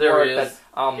with work that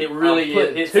I'm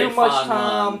putting too much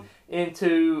time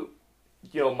into,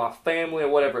 you know, my family or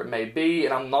whatever it may be,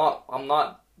 and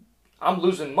I'm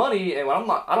losing money, and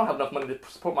I don't have enough money to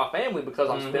support my family because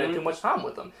I'm spending too much time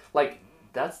with them. Like,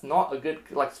 that's not a good,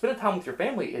 like, spending time with your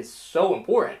family is so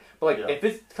important. But, like, if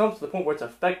it comes to the point where it's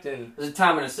affecting... There's a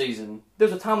time and a season.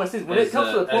 There's a time and a season. When it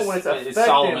comes to the point when it's affecting,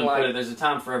 Solomon like... put it, there's a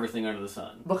time for everything under the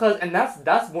sun. Because, and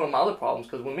that's one of my other problems,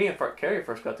 because when me and Carrie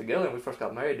first got together and we first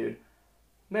got married, dude,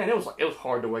 man, it was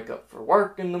hard to wake up for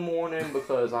work in the morning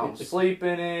because I'm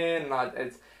sleeping in, and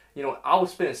I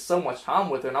was spending so much time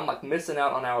with her, and I'm, like, missing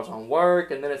out on hours on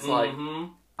work, and then it's like,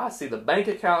 I see the bank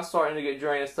account starting to get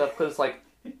drained and stuff, because it's like,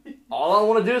 all I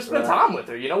want to do is spend time with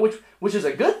her, which is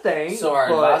a good thing. So our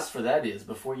advice for that is,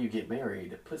 before you get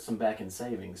married, put some back in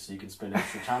savings so you can spend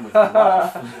extra time with your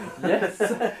wife. Yes.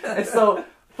 And so,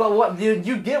 but what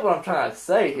you get what I'm trying to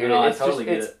say here. No, I totally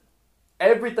get it.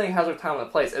 Everything has their time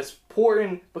and place. It's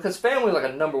important, because family is like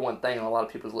a number one thing on a lot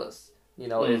of people's lists.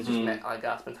 It's just, man, I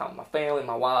got to spend time with my family,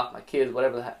 my wife, my kids,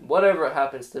 whatever it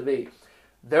happens to be.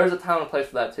 There's a time and place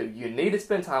for that too. You need to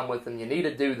spend time with them. You need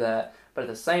to do that. But at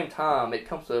the same time, it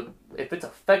comes to, if it's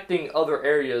affecting other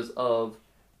areas of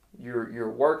your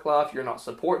work life, you're not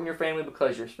supporting your family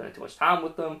because you're spending too much time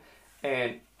with them,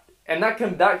 and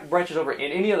that branches over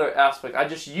in any other aspect. I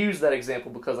just use that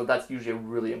example because that's usually a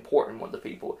really important one to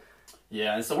people.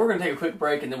 Yeah, and so we're going to take a quick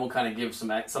break, and then we'll kind of give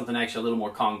something actually a little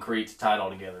more concrete to tie it all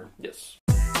together. Yes.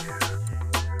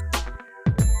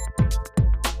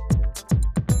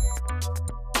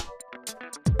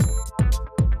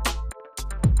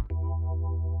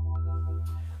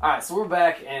 All right, so we're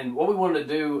back, and what we wanted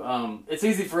to do, it's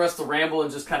easy for us to ramble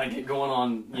and just kind of get going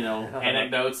on,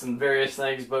 anecdotes and various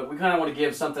things, but we kind of want to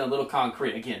give something a little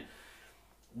concrete. Again,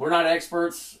 we're not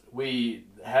experts. We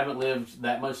haven't lived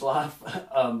that much life,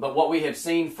 but what we have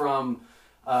seen from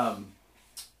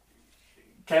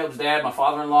Caleb's dad, my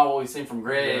father-in-law, what we've seen from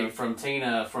Greg, from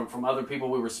Tina, from other people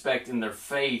we respect in their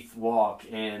faith walk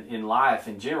and in life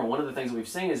in general, one of the things that we've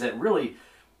seen is that really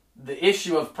the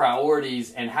issue of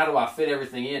priorities and how do I fit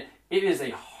everything in, it is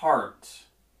a heart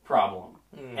problem.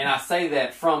 And I say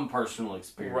that from personal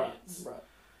experience. Right.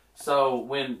 So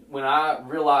when I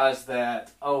realize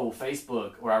that,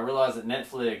 Facebook, or I realize that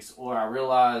Netflix, or I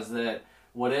realize that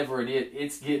whatever it is,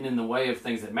 it's getting in the way of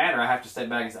things that matter, I have to step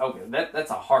back and say, okay,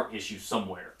 that's a heart issue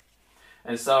somewhere.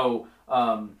 And so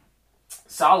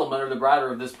Solomon, or the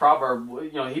writer of this proverb,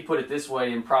 he put it this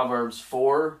way in Proverbs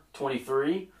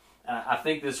 4:23. I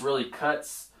think this really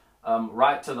cuts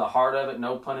right to the heart of it,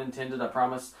 no pun intended, I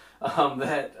promise,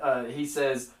 that he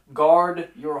says, guard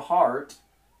your heart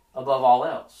above all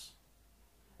else.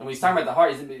 And when he's talking about the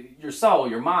heart, your soul,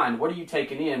 your mind, what are you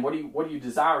taking in? What are you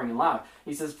desiring in life?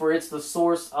 He says, for it's the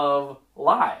source of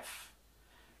life.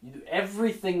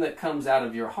 Everything that comes out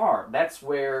of your heart, that's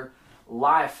where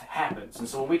life happens. And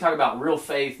so when we talk about real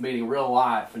faith, meaning real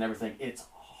life and everything, it's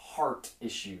heart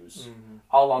issues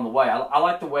all along the way. I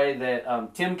like the way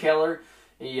that Tim Keller,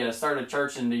 he started a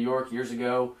church in New York years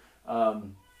ago.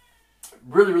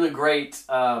 Really, really great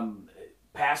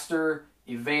pastor,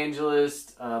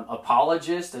 evangelist,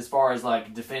 apologist as far as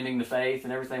like defending the faith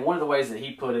and everything. One of the ways that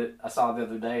he put it, I saw the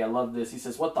other day, I love this. He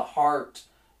says, what the heart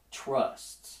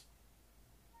trusts.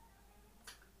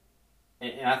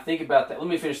 And I think about that. Let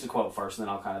me finish the quote first and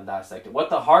then I'll kind of dissect it. What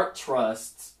the heart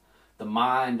trusts, the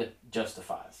mind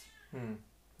justifies.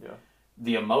 Yeah.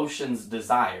 The emotions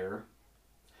desire,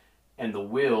 and the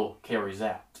will carries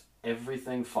out.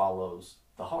 Everything follows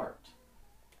the heart.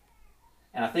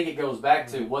 And I think it goes back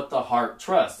to what the heart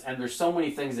trusts. And there's so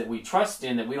many things that we trust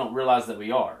in that we don't realize that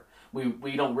we are.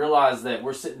 We don't realize that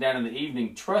we're sitting down in the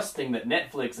evening trusting that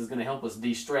Netflix is going to help us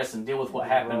de-stress and deal with what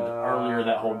happened earlier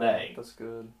that whole day. That's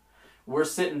good. We're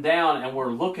sitting down and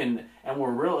we're looking and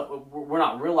we're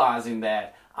not realizing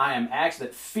that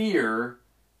that fear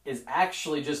is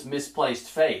actually just misplaced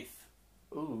faith.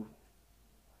 Ooh.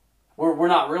 We're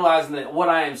not realizing that what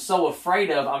I am so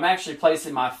afraid of, I'm actually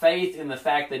placing my faith in the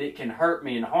fact that it can hurt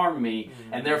me and harm me,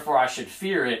 and therefore I should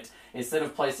fear it, instead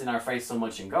of placing our faith so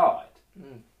much in God.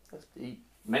 That's deep.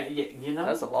 Man,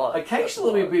 that's a lot.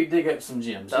 Occasionally we dig up some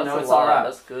gems. That's it's a lot. All right.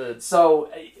 That's good.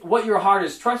 So what your heart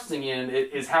is trusting in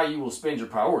is how you will spend your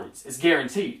priorities. It's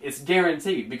guaranteed. It's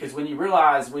guaranteed because when you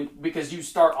realize, because you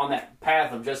start on that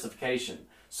path of justification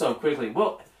so quickly.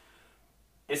 Well,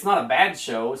 it's not a bad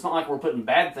show. It's not like we're putting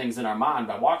bad things in our mind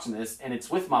by watching this, and it's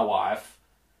with my wife.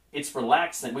 It's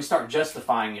relaxing. We start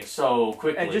justifying it so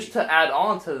quickly. And just to add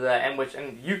on to that,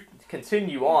 and you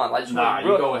continue on. You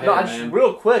go ahead, man.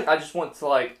 Real quick, I just want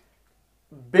to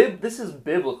this is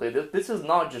biblically. This is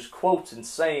not just quotes and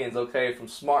sayings, okay, from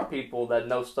smart people that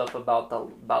know stuff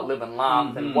about living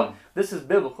life and what. This is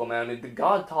biblical, man. I mean,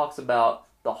 God talks about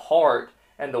the heart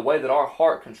and the way that our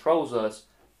heart controls us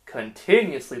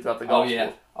continuously throughout the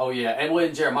gospel. Oh yeah. And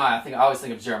when Jeremiah, I always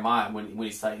think of Jeremiah when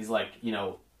he's like,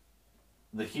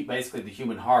 basically the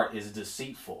human heart is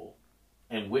deceitful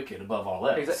and wicked above all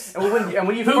else. Exactly. And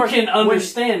when you who can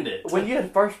understand it? When you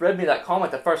had first read me that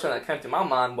comment, the first thing that came to my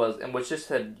mind was, and which just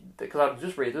had, because I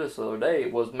just read this the other day,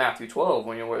 was Matthew 12,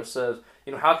 where it says,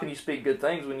 how can you speak good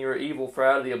things when you are evil? For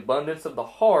out of the abundance of the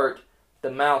heart,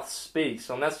 the mouth speaks.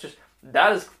 So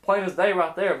that is plain as day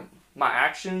right there. My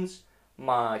actions,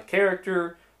 my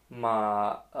character,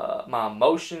 my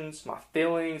emotions, my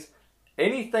feelings,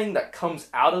 anything that comes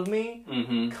out of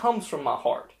me comes from my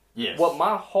heart. Yes. What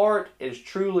my heart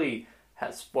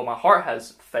what my heart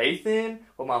has faith in,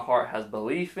 what my heart has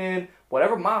belief in,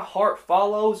 whatever my heart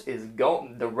follows is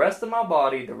the rest of my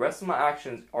body, the rest of my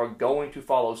actions are going to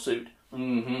follow suit.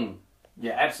 Mm-hmm.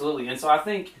 Yeah, absolutely. And so I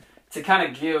think to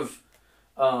kind of give,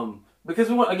 because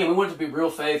we want it to be real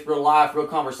faith, real life, real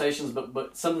conversations,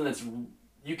 but something that's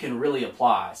you can really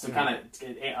apply. So kind of,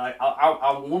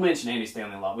 I won't mention Andy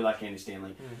Stanley a lot. We like Andy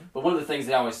Stanley. But one of the things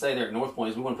they always say there at North Point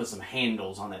is we want to put some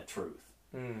handles on that truth.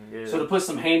 Yeah. So to put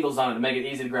some handles on it to make it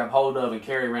easy to grab hold of and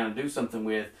carry around and do something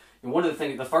with, and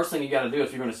the first thing you got to do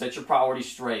if you're going to set your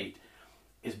priorities straight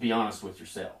is be honest with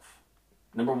yourself.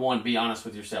 Number one, be honest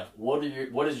with yourself. What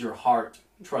is your heart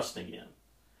trusting in?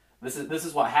 This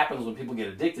is what happens when people get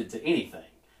addicted to anything.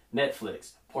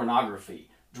 Netflix, pornography,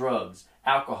 drugs,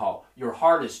 alcohol. Your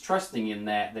heart is trusting in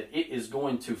that it is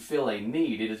going to fill a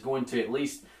need. It is going to at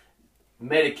least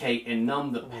medicate and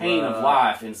numb the pain of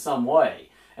life in some way.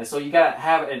 And so you got to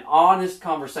have an honest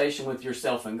conversation with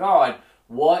yourself and God.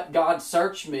 What, God,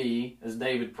 search me, as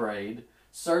David prayed.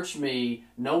 Search me,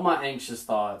 know my anxious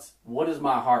thoughts. What is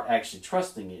my heart actually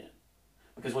trusting in?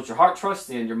 Because what your heart trusts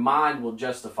in, your mind will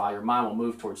justify, your mind will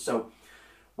move towards. So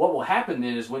what will happen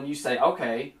then is when you say,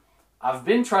 okay, I've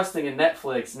been trusting in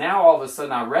Netflix, now all of a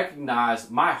sudden I recognize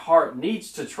my heart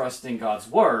needs to trust in God's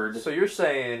Word. So you're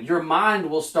saying your mind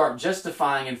will start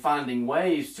justifying and finding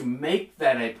ways to make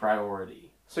that a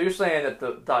priority. So you're saying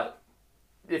that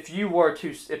if you were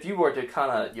to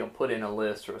kind of put in a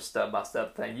list or a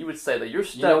step-by-step thing, you would say that your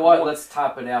step. You know what? One, let's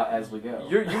type it out as we go.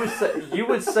 You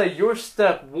would say your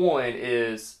step one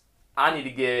is I need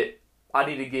to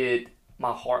get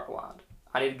my heart aligned.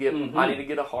 I need to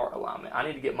get a heart alignment. I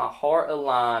need to get my heart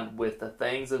aligned with the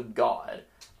things of God.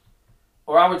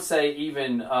 Or I would say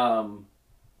even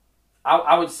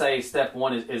I would say step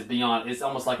one is beyond. It's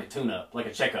almost like a tune-up, like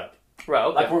a checkup. Right.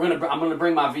 Okay. Like I'm gonna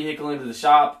bring my vehicle into the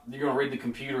shop. You're gonna read the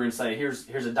computer and say, here's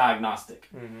a diagnostic.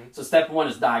 So step one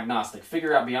is diagnostic.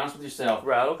 Figure out, be honest with yourself.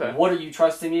 Right. Okay. What are you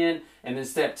trusting in? And then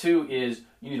step two is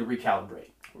you need to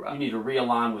recalibrate. Right. You need to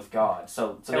realign with God.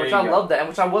 So there you go. I love that, and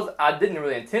which I didn't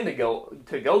really intend to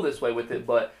go this way with it,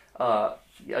 but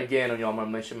again, I'm going to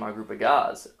mention my group of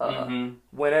guys.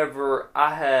 Whenever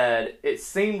it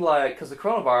seemed like, because the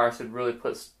coronavirus had really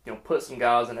put some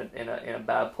guys in a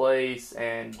bad place,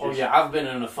 and I've been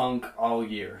in a funk all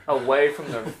year, away from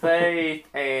their faith,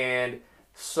 and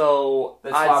so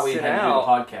that's why we had to do the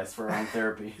podcast for our own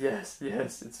therapy. Yes,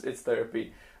 it's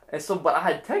therapy. And so, but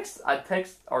I text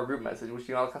our group message, which,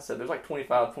 like I said, there's like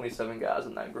 25, 27 guys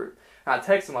in that group. And I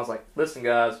text them, I was like, listen,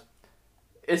 guys,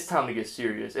 it's time to get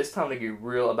serious. It's time to get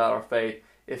real about our faith.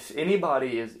 If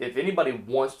anybody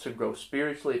wants to grow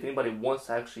spiritually, if anybody wants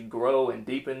to actually grow and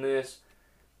deepen this,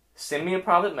 send me a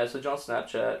private message on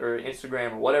Snapchat or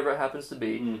Instagram or whatever it happens to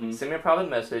be. Send me a private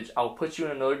message. I'll put you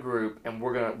in another group, and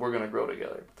we're gonna grow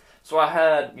together. So I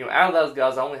had, out of those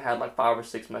guys, I only had like 5 or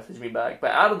 6 message me back.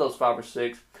 But out of those 5 or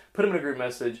 6, put them in a group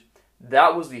message.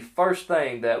 That was the first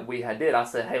thing that we did. I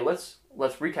said, hey, let's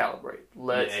recalibrate.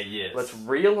 Let's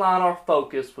realign our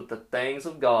focus with the things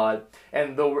of God.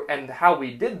 And how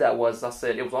we did that was, I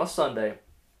said, it was on a Sunday.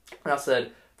 And I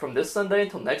said, from this Sunday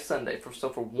until next Sunday, for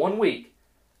 1 week,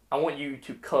 I want you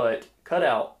to cut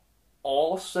out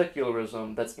all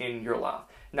secularism that's in your life.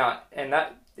 Now, and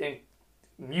that in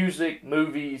music,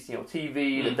 movies,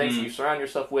 TV, the things that you surround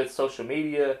yourself with, social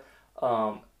media,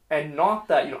 and not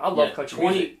that, I love country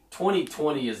music.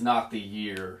 2020 is not the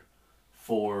year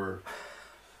for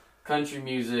country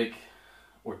music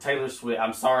or Taylor Swift.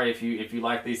 I'm sorry if you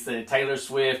like these things. Taylor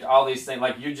Swift, all these things.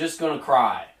 Like, you're just going to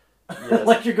cry. Yes.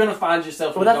 Like, you're going to find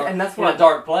yourself in a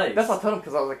dark place. That's what I told him,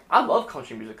 because I was like, I love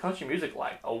country music. Country music,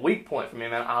 like, a weak point for me,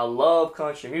 man. I love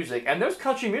country music. And there's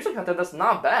country music out there that's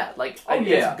not bad. Like,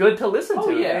 it's good to listen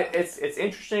to. Yeah. It's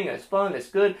interesting, it's fun, it's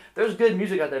good. There's good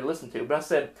music out there to listen to. But I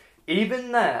said,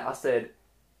 even that,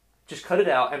 just cut it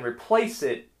out and replace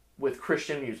it with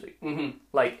Christian music.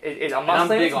 Like, I'm not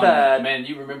saying it's bad. Man,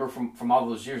 you remember from all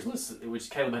those years, which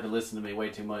Caleb had to listen to me way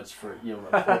too much for,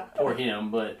 poor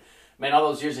him, but... Man,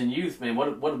 all those years in youth, man,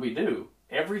 what did we do?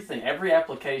 Every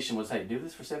application was, hey, do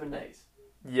this for 7 days.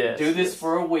 Yes. Do this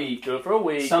for a week. Do it for a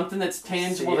week. Something that's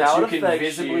tangible that you can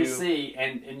visibly see,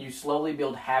 and you slowly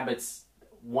build habits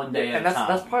one day at a time.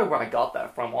 That's probably where I got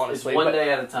that from, honestly. It's one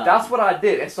day at a time. That's what I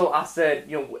did. And so I said,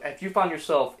 if you find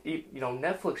yourself,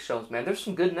 Netflix shows, man, there's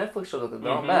some good Netflix shows out there.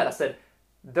 They're not bad. I said,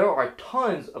 there are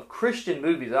tons of Christian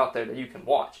movies out there that you can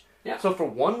watch. Yeah. So for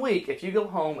 1 week, if you go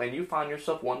home and you find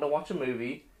yourself wanting to watch a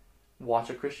movie,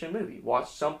 watch a Christian movie. Watch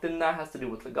something that has to do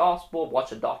with the gospel.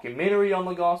 Watch a documentary on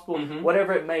the gospel.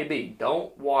 Whatever it may be.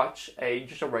 Don't watch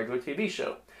just a regular TV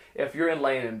show. If you're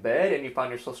laying in bed and you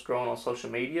find yourself scrolling on social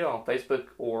media, on Facebook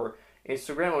or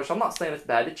Instagram, which I'm not saying it's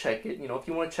bad to check it. If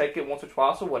you want to check it once or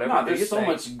twice or whatever. No, there's so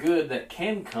much good that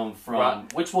can come from,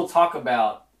 which we'll talk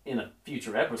about in a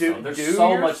future episode. There's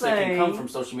so much that can come from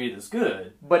social media that's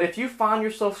good. But if you find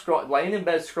yourself laying in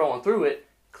bed scrolling through it,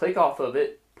 click off of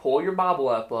it, pull your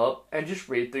Bible app up, and just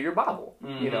read through your Bible,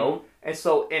 And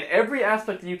so in every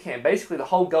aspect that you can, basically the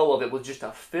whole goal of it was just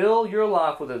to fill your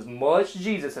life with as much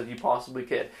Jesus as you possibly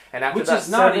could. And after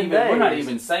we're not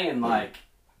even saying like,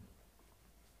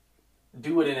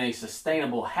 do it in a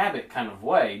sustainable habit kind of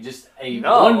way. Just a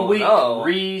 1 week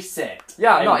reset.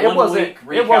 Yeah, no, it wasn't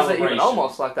even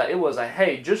almost like that. It was I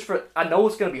know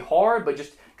it's going to be hard, but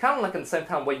just kind of like in the same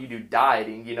time way you do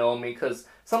dieting, because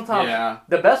sometimes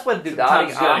the best way to do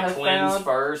dieting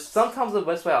sometimes the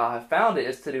best way I have found it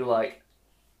is to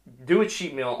do a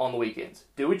cheat meal on the weekends.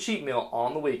 Do a cheat meal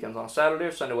on the weekends, on Saturday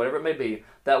or Sunday, whatever it may be.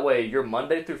 That way, your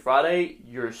Monday through Friday,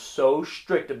 you're so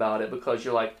strict about it because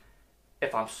you're like,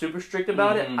 if I'm super strict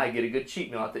about it, I get a good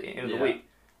cheat meal at the end of the week.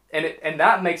 And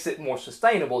that makes it more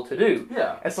sustainable to do.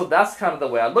 Yeah. And so that's kind of the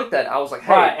way I looked at it. I was like,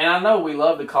 hey. Right, and I know we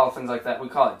love to call things like that. We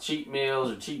call it cheat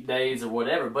meals or cheat days or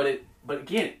whatever. But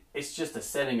again, it's just a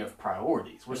setting of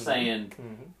priorities. We're saying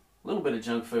a little bit of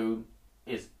junk food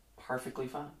is perfectly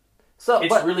fine. So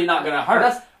it's really not going to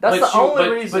hurt. That's the only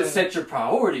reason. But set your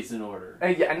priorities in order.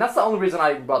 And that's the only reason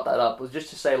I brought that up, was just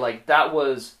to say, that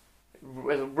was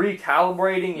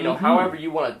recalibrating, however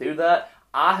you want to do that.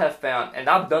 I have found, and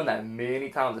I've done that many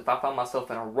times, if I find myself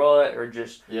in a rut or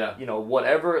just,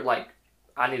 whatever,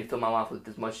 I need to fill my life with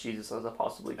as much Jesus as I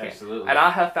possibly can. Absolutely. And I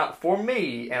have found, for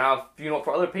me, and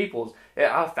for other people,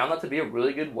 I've found that to be a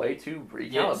really good way to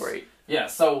recalibrate. Yes. Yeah,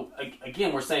 so,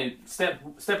 again, we're saying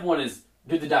step one is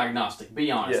do the diagnostic.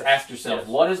 Be honest. Yes. Ask yourself,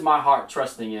 what is my heart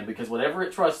trusting in? Because whatever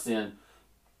it trusts in,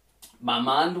 my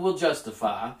mind will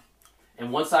justify.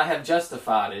 And once I have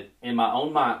justified it in my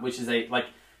own mind, which is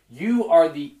you are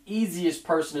the easiest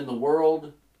person in the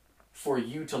world for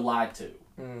you to lie to.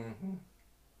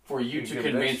 For you to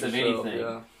convince of anything.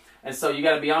 Yeah. And so you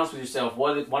got to be honest with yourself.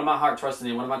 What am my heart trusting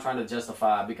in? What am I trying to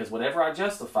justify? Because whatever I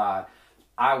justify,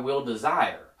 I will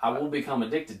desire. I will become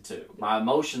addicted to. My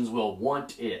emotions will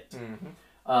want it.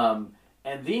 And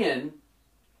then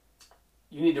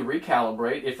you need to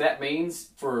recalibrate. If that means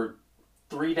for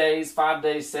 3 days, 5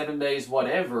 days, 7 days,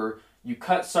 whatever, you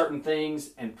cut certain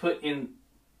things and put in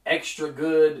extra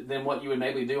good than what you would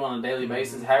maybe do on a daily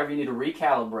basis. However, you need to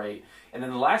recalibrate. And then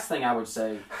the last thing I would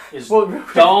say is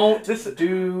don't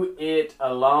do it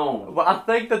alone. Well, I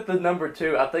think that the number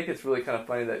 2, I think it's really kind of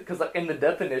funny that, because in the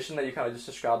definition that you kind of just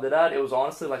described it at, it was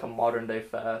honestly like a modern day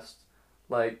fast.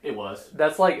 It was.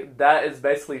 That's that is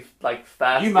basically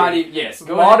fasting. You might even, yes.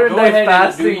 Modern day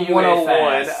fasting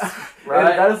 101. Fast,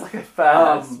 right? That is like a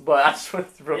fast, but I just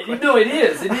want to real quick. No, it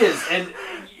is. It is. And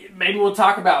maybe we'll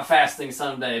talk about fasting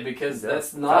someday, because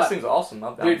that's not... Fasting's awesome.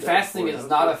 Dude, fasting is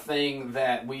not a thing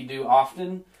that we do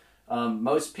often.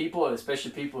 Most people,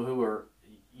 especially people who are,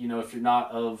 if you're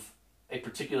not of a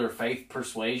particular faith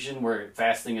persuasion where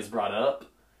fasting is brought up,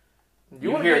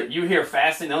 you hear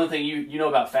fasting. The only thing you know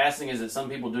about fasting is that some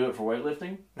people do it for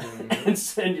weightlifting,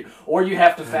 or you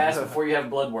have to fast before you have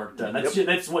blood work done.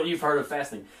 That's what you've heard of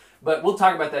fasting. But we'll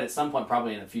talk about that at some point,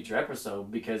 probably in a future episode,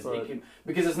 because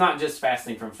it's not just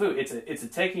fasting from food. It's a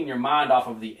taking your mind off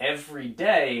of the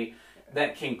everyday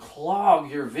that can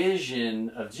clog your vision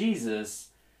of Jesus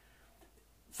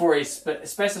for a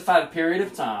specified period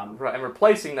of time, right? And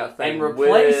replacing that thing,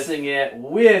 it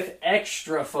with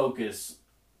extra focus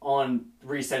on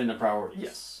resetting the priorities.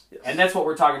 Yes. And that's what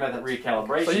we're talking about, that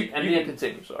recalibration. So you can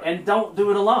continue. Sorry. And don't do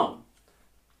it alone.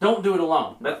 Don't do it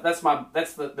alone. That's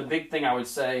the big thing I would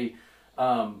say.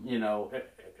 We're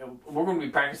going to be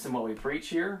practicing what we preach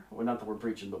here. Well, not that we're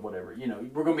preaching, but whatever.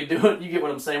 We're going to be doing. You get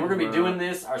what I'm saying? We're going to be doing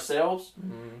this ourselves,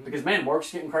 because man,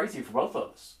 work's getting crazy for both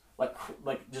of us.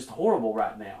 Like just horrible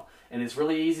right now, and it's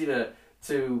really easy to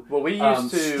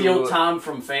steal time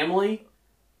from family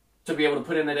to be able to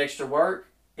put in that extra work.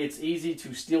 It's easy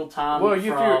to steal time. Well, if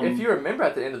you remember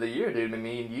at the end of the year, dude, I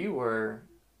mean, you were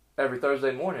every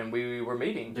Thursday morning we were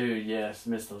meeting. Dude, yes,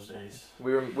 missed those days.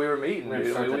 We were meeting. We're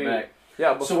gonna start that back.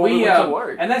 Yeah, before we went to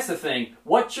work. And that's the thing.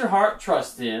 What your heart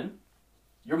trusts in,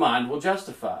 your mind will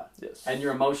justify. Yes. And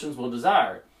your emotions will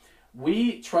desire.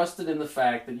 We trusted in the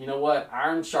fact that, you know what,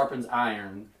 iron sharpens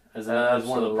iron, as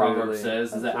one of the Proverbs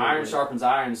says, is that iron sharpens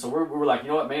iron. So we were like, you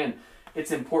know what, man,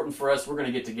 it's important for us. We're going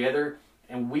to get together.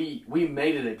 And we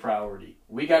made it a priority.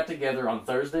 We got together on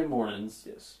Thursday mornings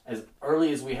as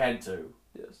early as we had to.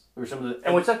 Yes. We were some of the,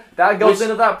 and that goes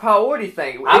into that priority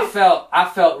thing. I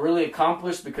felt really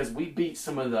accomplished because we beat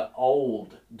some of the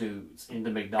old dudes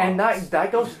into McDonald's. And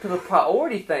that goes to the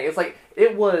priority thing. It's like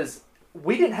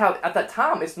we didn't have at that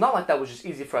time. It's not like that was just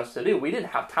easy for us to do. We didn't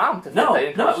have time to fit that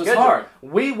into our schedule. It was hard.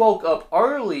 We woke up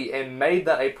early and made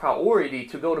that a priority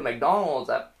to go to McDonald's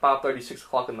at 5:30, 6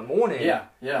 o'clock in the morning.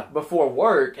 Yeah. Before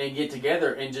work and get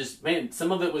together and just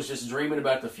some of it was just dreaming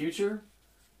about the future.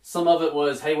 Some of it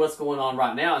was, hey, what's going on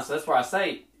right now? And so that's where I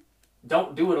say,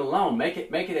 don't do it alone. Make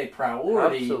it a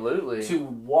priority. Absolutely. To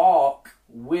walk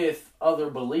with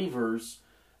other believers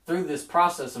through this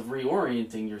process of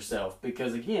reorienting yourself.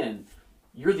 Because again,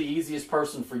 you're the easiest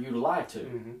person for you to lie to.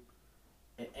 Mm-hmm.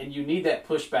 And you need that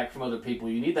pushback from other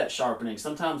people. You need that sharpening.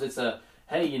 Sometimes it's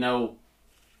hey,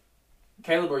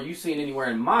 Caleb, are you seeing anywhere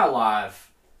in my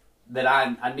life that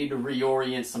I need to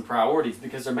reorient some priorities?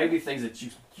 Because there may be things that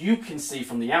you can see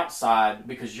from the outside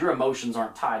because your emotions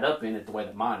aren't tied up in it the way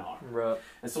that mine are. Right.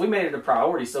 And so we made it a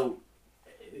priority. So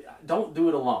don't do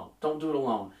it alone. Don't do it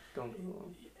alone.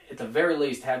 At the very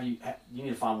least, you need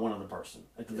to find one other person.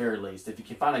 At the very least, if you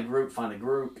can find a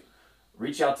group,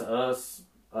 reach out to us.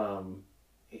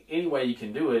 Any way you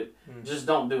can do it, just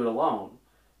don't do it alone.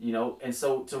 And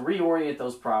so to reorient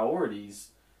those priorities,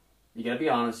 you got to be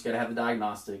honest. You got to have the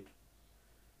diagnostic.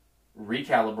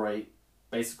 Recalibrate.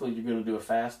 Basically, you're going to do a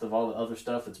fast of all the other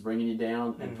stuff that's bringing you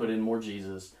down and put in more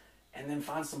Jesus, and then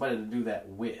find somebody to do that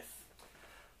with.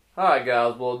 All right,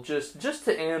 guys. Well, just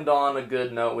to end on a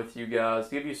good note with you guys,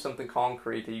 give you something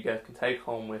concrete that you guys can take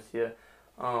home with you.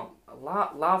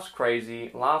 Life's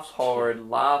crazy. Life's hard.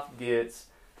 Life gets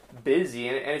busy,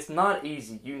 and it's not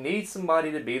easy. You need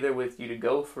somebody to be there with you to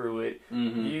go through it.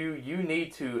 Mm-hmm. You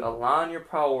need to align your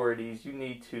priorities. You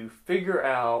need to figure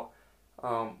out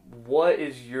what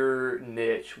is your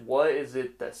niche. What is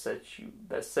it that sets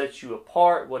you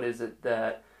apart? What is it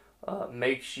that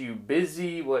makes you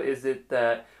busy? What are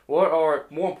the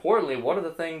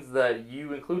things that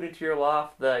you include into your life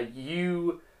that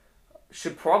you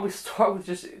should probably start with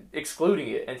just excluding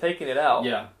it and taking it out?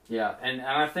 Yeah. And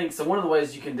I think, so one of the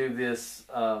ways you can do this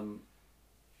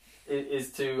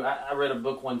is to, I read a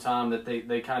book one time that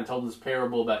they kind of told this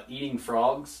parable about eating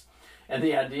frogs. And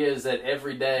the idea is that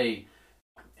every day,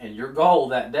 and your goal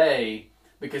that day,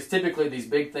 because typically these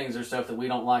big things are stuff that we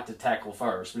don't like to tackle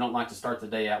first. We don't like to start the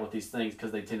day out with these things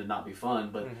because they tend to not be fun.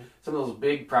 But some of those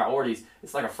big priorities,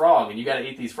 it's like a frog, and you got to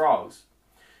eat these frogs.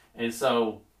 And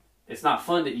so it's not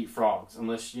fun to eat frogs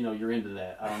unless you're into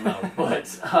that. I don't know,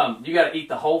 but you got to eat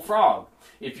the whole frog.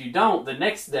 If you don't, the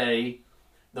next day,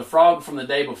 the frog from the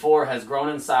day before has grown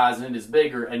in size and it is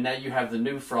bigger, and now you have the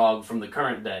new frog from the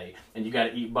current day, and you got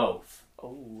to eat both.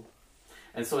 Oh.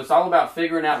 And so it's all about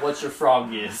figuring out what your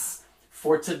frog is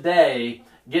for today,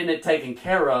 getting it taken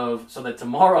care of so that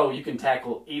tomorrow you can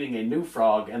tackle eating a new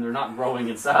frog and they're not growing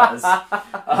in size. I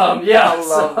love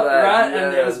that. Right? Yes.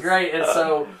 And it was great. And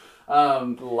so...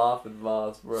 life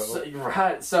advice, bro.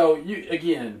 So you,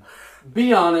 again,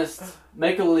 be honest.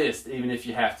 Make a list, even if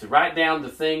you have to. Write down the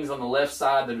things on the left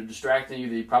side that are distracting you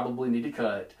that you probably need to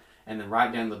cut, and then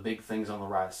write down the big things on the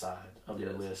right side of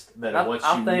your list that are what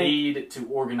you need to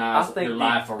organize your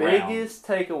life around. I think the biggest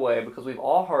takeaway, because we've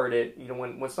all heard it,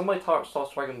 when somebody starts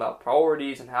talking about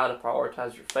priorities and how to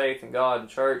prioritize your faith and God and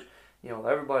church,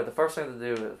 everybody, the first thing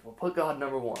to do is, put God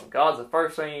number one. God's the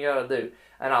first thing you got to do.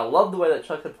 And I love the way that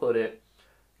Chuck had put it.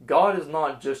 God is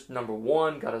not just number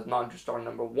one. God is not just our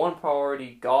number one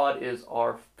priority. God is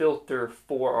our filter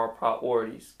for our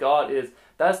priorities.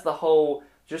 That's the whole,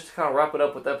 just to kind of wrap it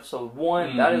up with episode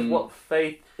 1, that is what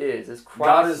faith is. It's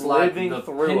Christ living through us. God is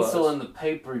like the pencil and the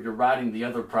paper you're writing the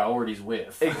other priorities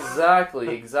with.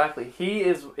 Exactly. He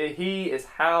is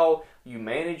how you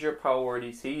manage your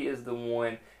priorities. He is the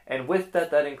one. And with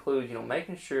that includes,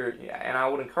 making sure, and I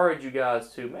would encourage you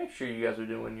guys to make sure you guys are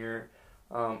doing your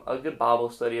a good Bible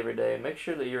study every day, and make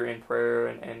sure that you're in prayer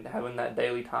and having that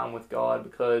daily time with God,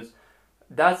 because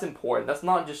that's important. That's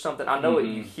not just something, I know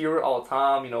you hear it all the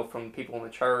time, from people in the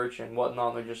church and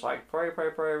whatnot. They're just like, pray,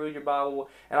 read your Bible.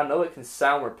 And I know it can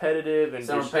sound repetitive and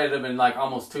like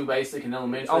almost too basic in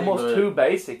elementary. Too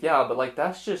basic, yeah. But like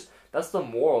that's just that's the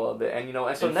moral of it. And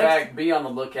and so in fact, be on the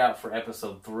lookout for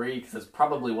episode 3 because it's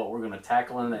probably what we're going to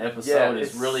tackle in the episode.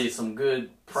 It's really some good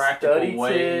practical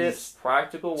ways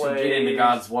to get into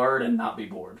God's Word and not be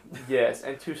bored. Yes,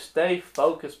 and to stay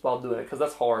focused while doing it because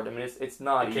that's hard. I mean, it's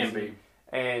not easy. It can be.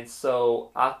 And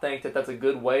so I think that's a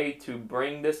good way to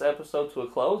bring this episode to a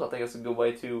close. I think it's a good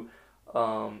way to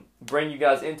bring you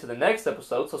guys into the next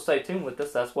episode. So stay tuned with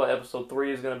us. That's what episode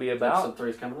 3 is going to be about. Episode 3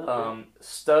 is coming up.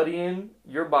 Studying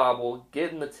your Bible,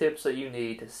 getting the tips that you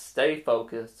need to stay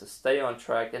focused, to stay on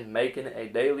track, and making it a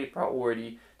daily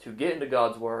priority to get into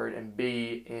God's Word and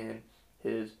be in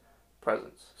His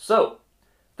presence. So,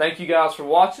 thank you guys for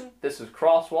watching. This is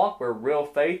Crosswalk, where real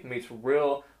faith meets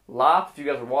real life. If you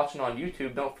guys are watching on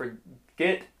YouTube, don't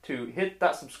forget to hit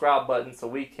that subscribe button so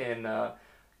we can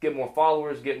get more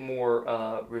followers, get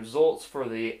more results for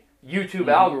the YouTube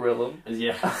algorithm.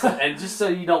 Yeah, and just so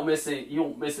you don't miss any, you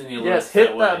won't miss any alerts. Yes,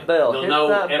 hit that bell. You'll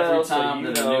know every time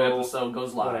that a new episode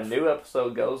goes live. When a new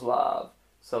episode goes live.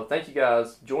 So thank you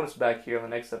guys. Join us back here on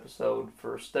the next episode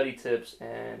for study tips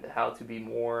and how to be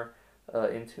more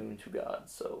in tune to God.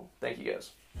 So thank you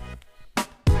guys.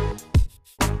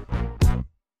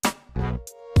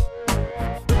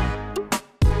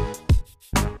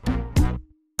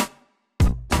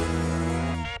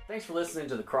 Thanks for listening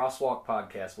to the Crosswalk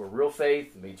Podcast, where real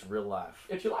faith meets real life.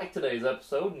 If you like today's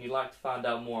episode and you'd like to find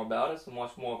out more about us and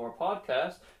watch more of our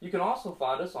podcasts, you can also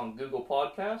find us on Google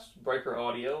Podcasts, Breaker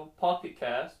Audio, Pocket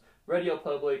Cast, Radio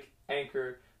Public,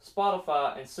 Anchor,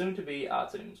 Spotify, and soon to be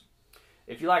iTunes.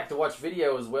 If you like to watch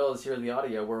video as well as hear the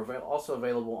audio, we're also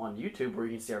available on YouTube where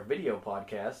you can see our video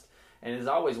podcast. And as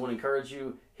always, I want to encourage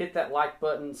you, hit that like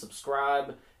button,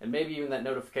 subscribe, and maybe even that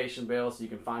notification bell so you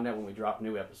can find out when we drop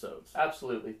new episodes.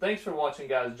 Absolutely. Thanks for watching,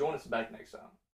 guys. Join us back next time.